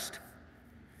crest.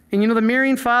 And you know, the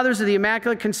Marian Fathers of the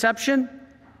Immaculate Conception,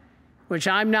 which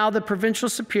I'm now the provincial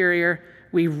superior,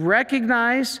 we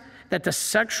recognize that the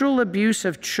sexual abuse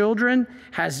of children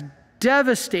has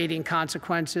devastating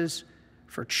consequences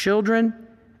for children,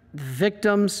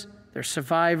 victims, their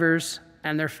survivors,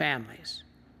 and their families.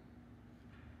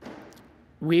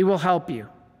 We will help you.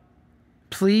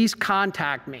 Please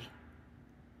contact me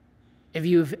if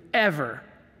you've ever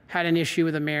had an issue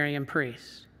with a Marian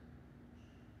priest.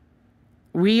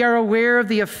 We are aware of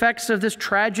the effects of this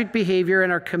tragic behavior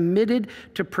and are committed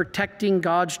to protecting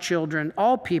God's children,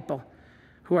 all people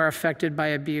who are affected by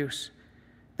abuse.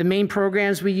 The main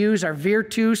programs we use are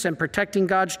Virtus and Protecting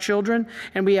God's Children,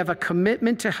 and we have a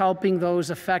commitment to helping those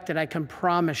affected, I can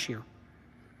promise you.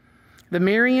 The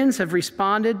Marians have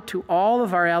responded to all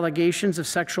of our allegations of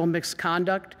sexual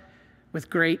misconduct with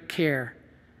great care.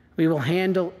 We will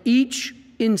handle each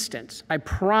instance, I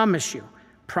promise you,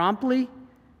 promptly,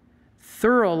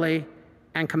 thoroughly,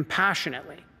 and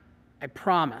compassionately. I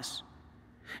promise.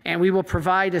 And we will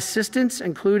provide assistance,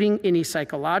 including any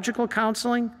psychological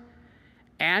counseling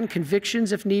and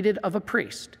convictions, if needed, of a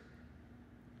priest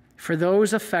for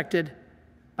those affected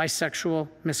by sexual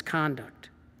misconduct.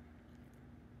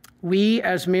 We,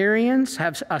 as Marians,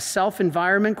 have a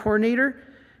self-environment coordinator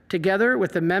together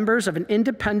with the members of an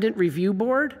independent review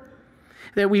board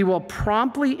that we will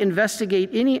promptly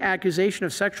investigate any accusation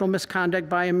of sexual misconduct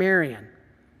by a Marian.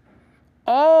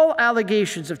 All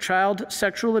allegations of child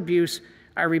sexual abuse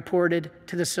are reported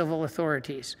to the civil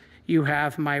authorities. You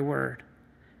have my word.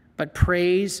 But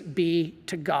praise be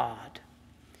to God.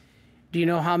 Do you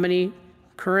know how many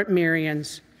current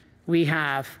Marians we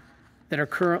have that are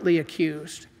currently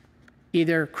accused,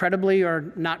 either credibly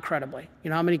or not credibly? You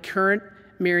know how many current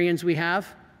Marians we have?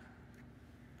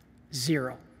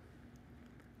 0.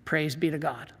 Praise be to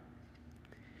God.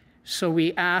 So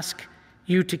we ask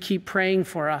you to keep praying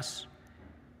for us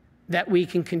that we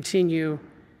can continue.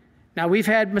 Now, we've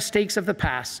had mistakes of the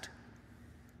past.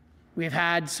 We've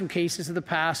had some cases of the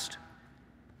past.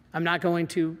 I'm not going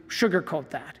to sugarcoat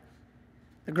that.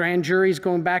 The grand jury's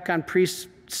going back on priests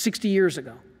 60 years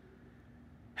ago.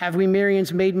 Have we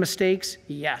Marians made mistakes?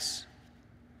 Yes.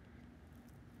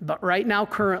 But right now,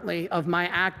 currently, of my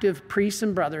active priests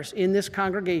and brothers in this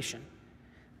congregation,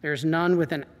 there's none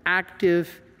with an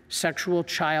active sexual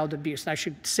child abuse. And I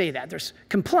should say that. There's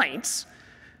complaints.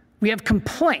 We have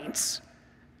complaints.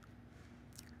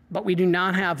 But we do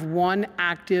not have one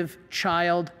active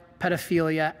child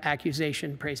pedophilia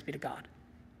accusation, praise be to God.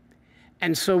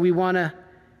 And so we want to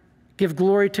give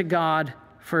glory to God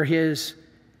for his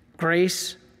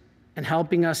grace and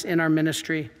helping us in our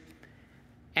ministry.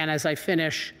 And as I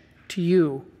finish, to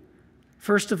you,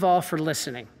 first of all, for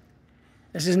listening.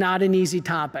 This is not an easy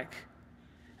topic.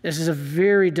 This is a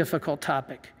very difficult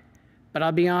topic. But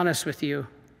I'll be honest with you,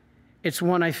 it's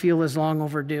one I feel is long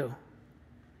overdue.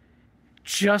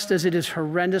 Just as it is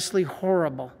horrendously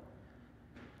horrible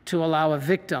to allow a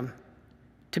victim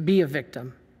to be a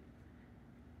victim,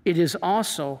 it is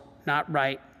also not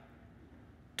right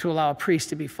to allow a priest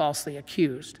to be falsely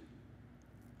accused.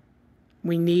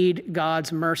 We need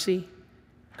God's mercy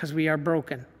because we are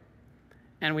broken.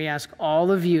 And we ask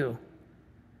all of you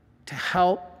to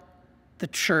help the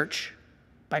church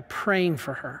by praying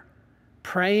for her,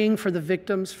 praying for the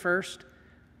victims first,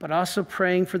 but also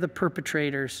praying for the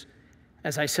perpetrators.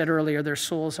 As I said earlier, their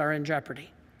souls are in jeopardy.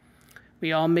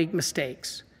 We all make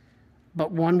mistakes,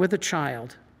 but one with a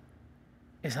child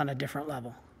is on a different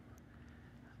level.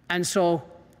 And so,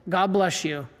 God bless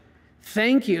you.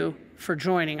 Thank you for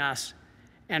joining us.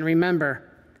 And remember,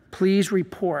 please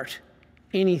report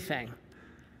anything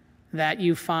that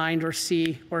you find or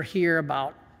see or hear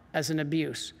about as an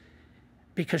abuse,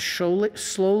 because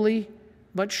slowly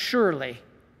but surely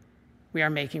we are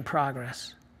making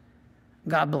progress.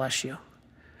 God bless you.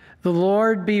 The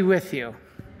Lord be with you.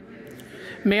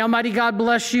 May Almighty God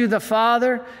bless you, the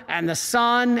Father and the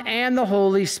Son and the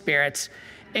Holy Spirit.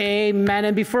 Amen.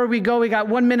 And before we go, we got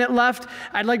 1 minute left.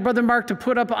 I'd like Brother Mark to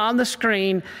put up on the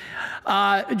screen.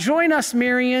 Join us,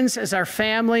 Marians, as our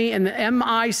family in the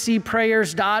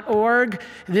micprayers.org.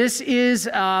 This is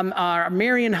our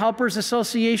Marian Helpers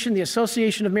Association, the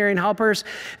Association of Marian Helpers,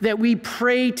 that we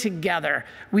pray together.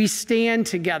 We stand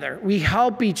together. We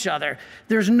help each other.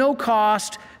 There's no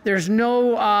cost. There's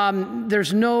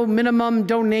no minimum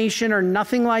donation or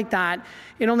nothing like that.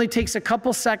 It only takes a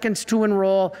couple seconds to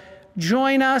enroll.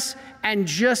 Join us and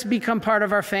just become part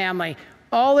of our family.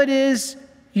 All it is,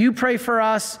 you pray for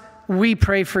us, we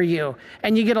pray for you.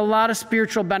 And you get a lot of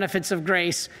spiritual benefits of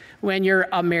grace when you're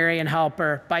a Marian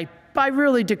helper by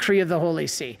really decree of the Holy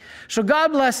See. So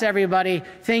God bless everybody.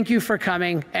 Thank you for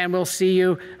coming, and we'll see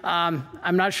you.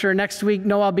 I'm not sure next week.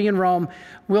 No, I'll be in Rome.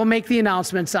 We'll make the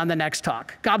announcements on the next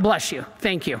talk. God bless you.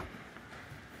 Thank you.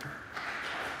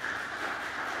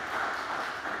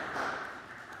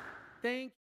 Thank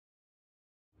you.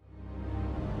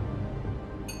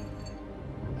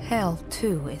 Hell,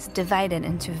 too, is divided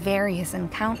into various and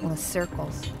countless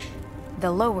circles. The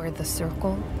lower the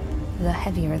circle, the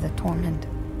heavier the torment.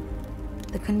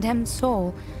 The condemned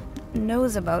soul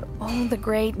knows about all the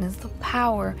greatness, the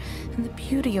power, and the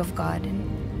beauty of God,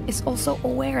 and is also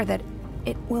aware that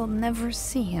it will never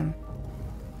see him.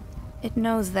 It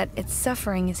knows that its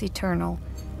suffering is eternal,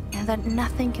 and that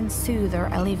nothing can soothe or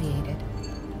alleviate it.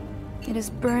 It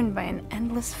is burned by an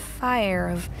endless fire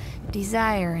of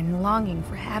desire and longing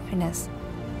for happiness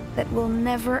that will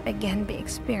never again be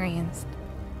experienced.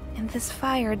 And this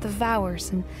fire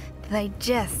devours and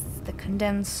digests the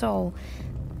condemned soul,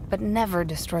 but never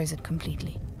destroys it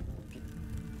completely.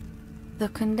 The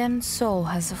condemned soul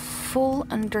has a full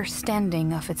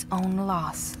understanding of its own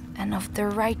loss and of the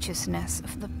righteousness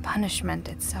of the punishment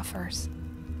it suffers.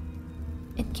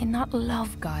 It cannot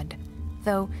love God,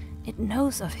 though it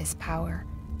knows of his power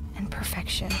and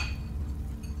perfection.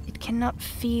 It cannot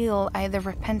feel either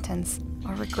repentance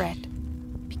or regret,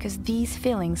 because these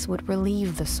feelings would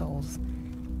relieve the souls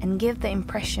and give the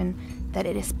impression that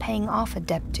it is paying off a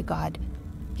debt to God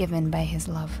given by his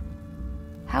love.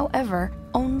 However,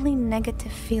 only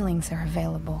negative feelings are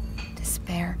available: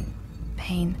 despair,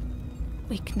 pain,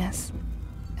 weakness,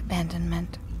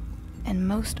 abandonment, and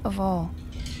most of all,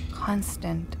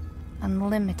 constant,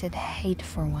 unlimited hate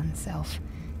for oneself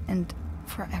and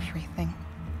for everything.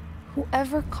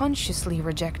 Whoever consciously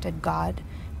rejected God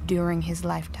during his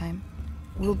lifetime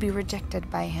will be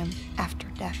rejected by him after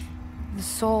death. The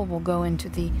soul will go into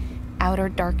the outer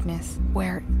darkness,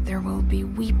 where there will be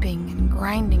weeping and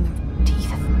grinding of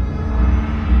teeth.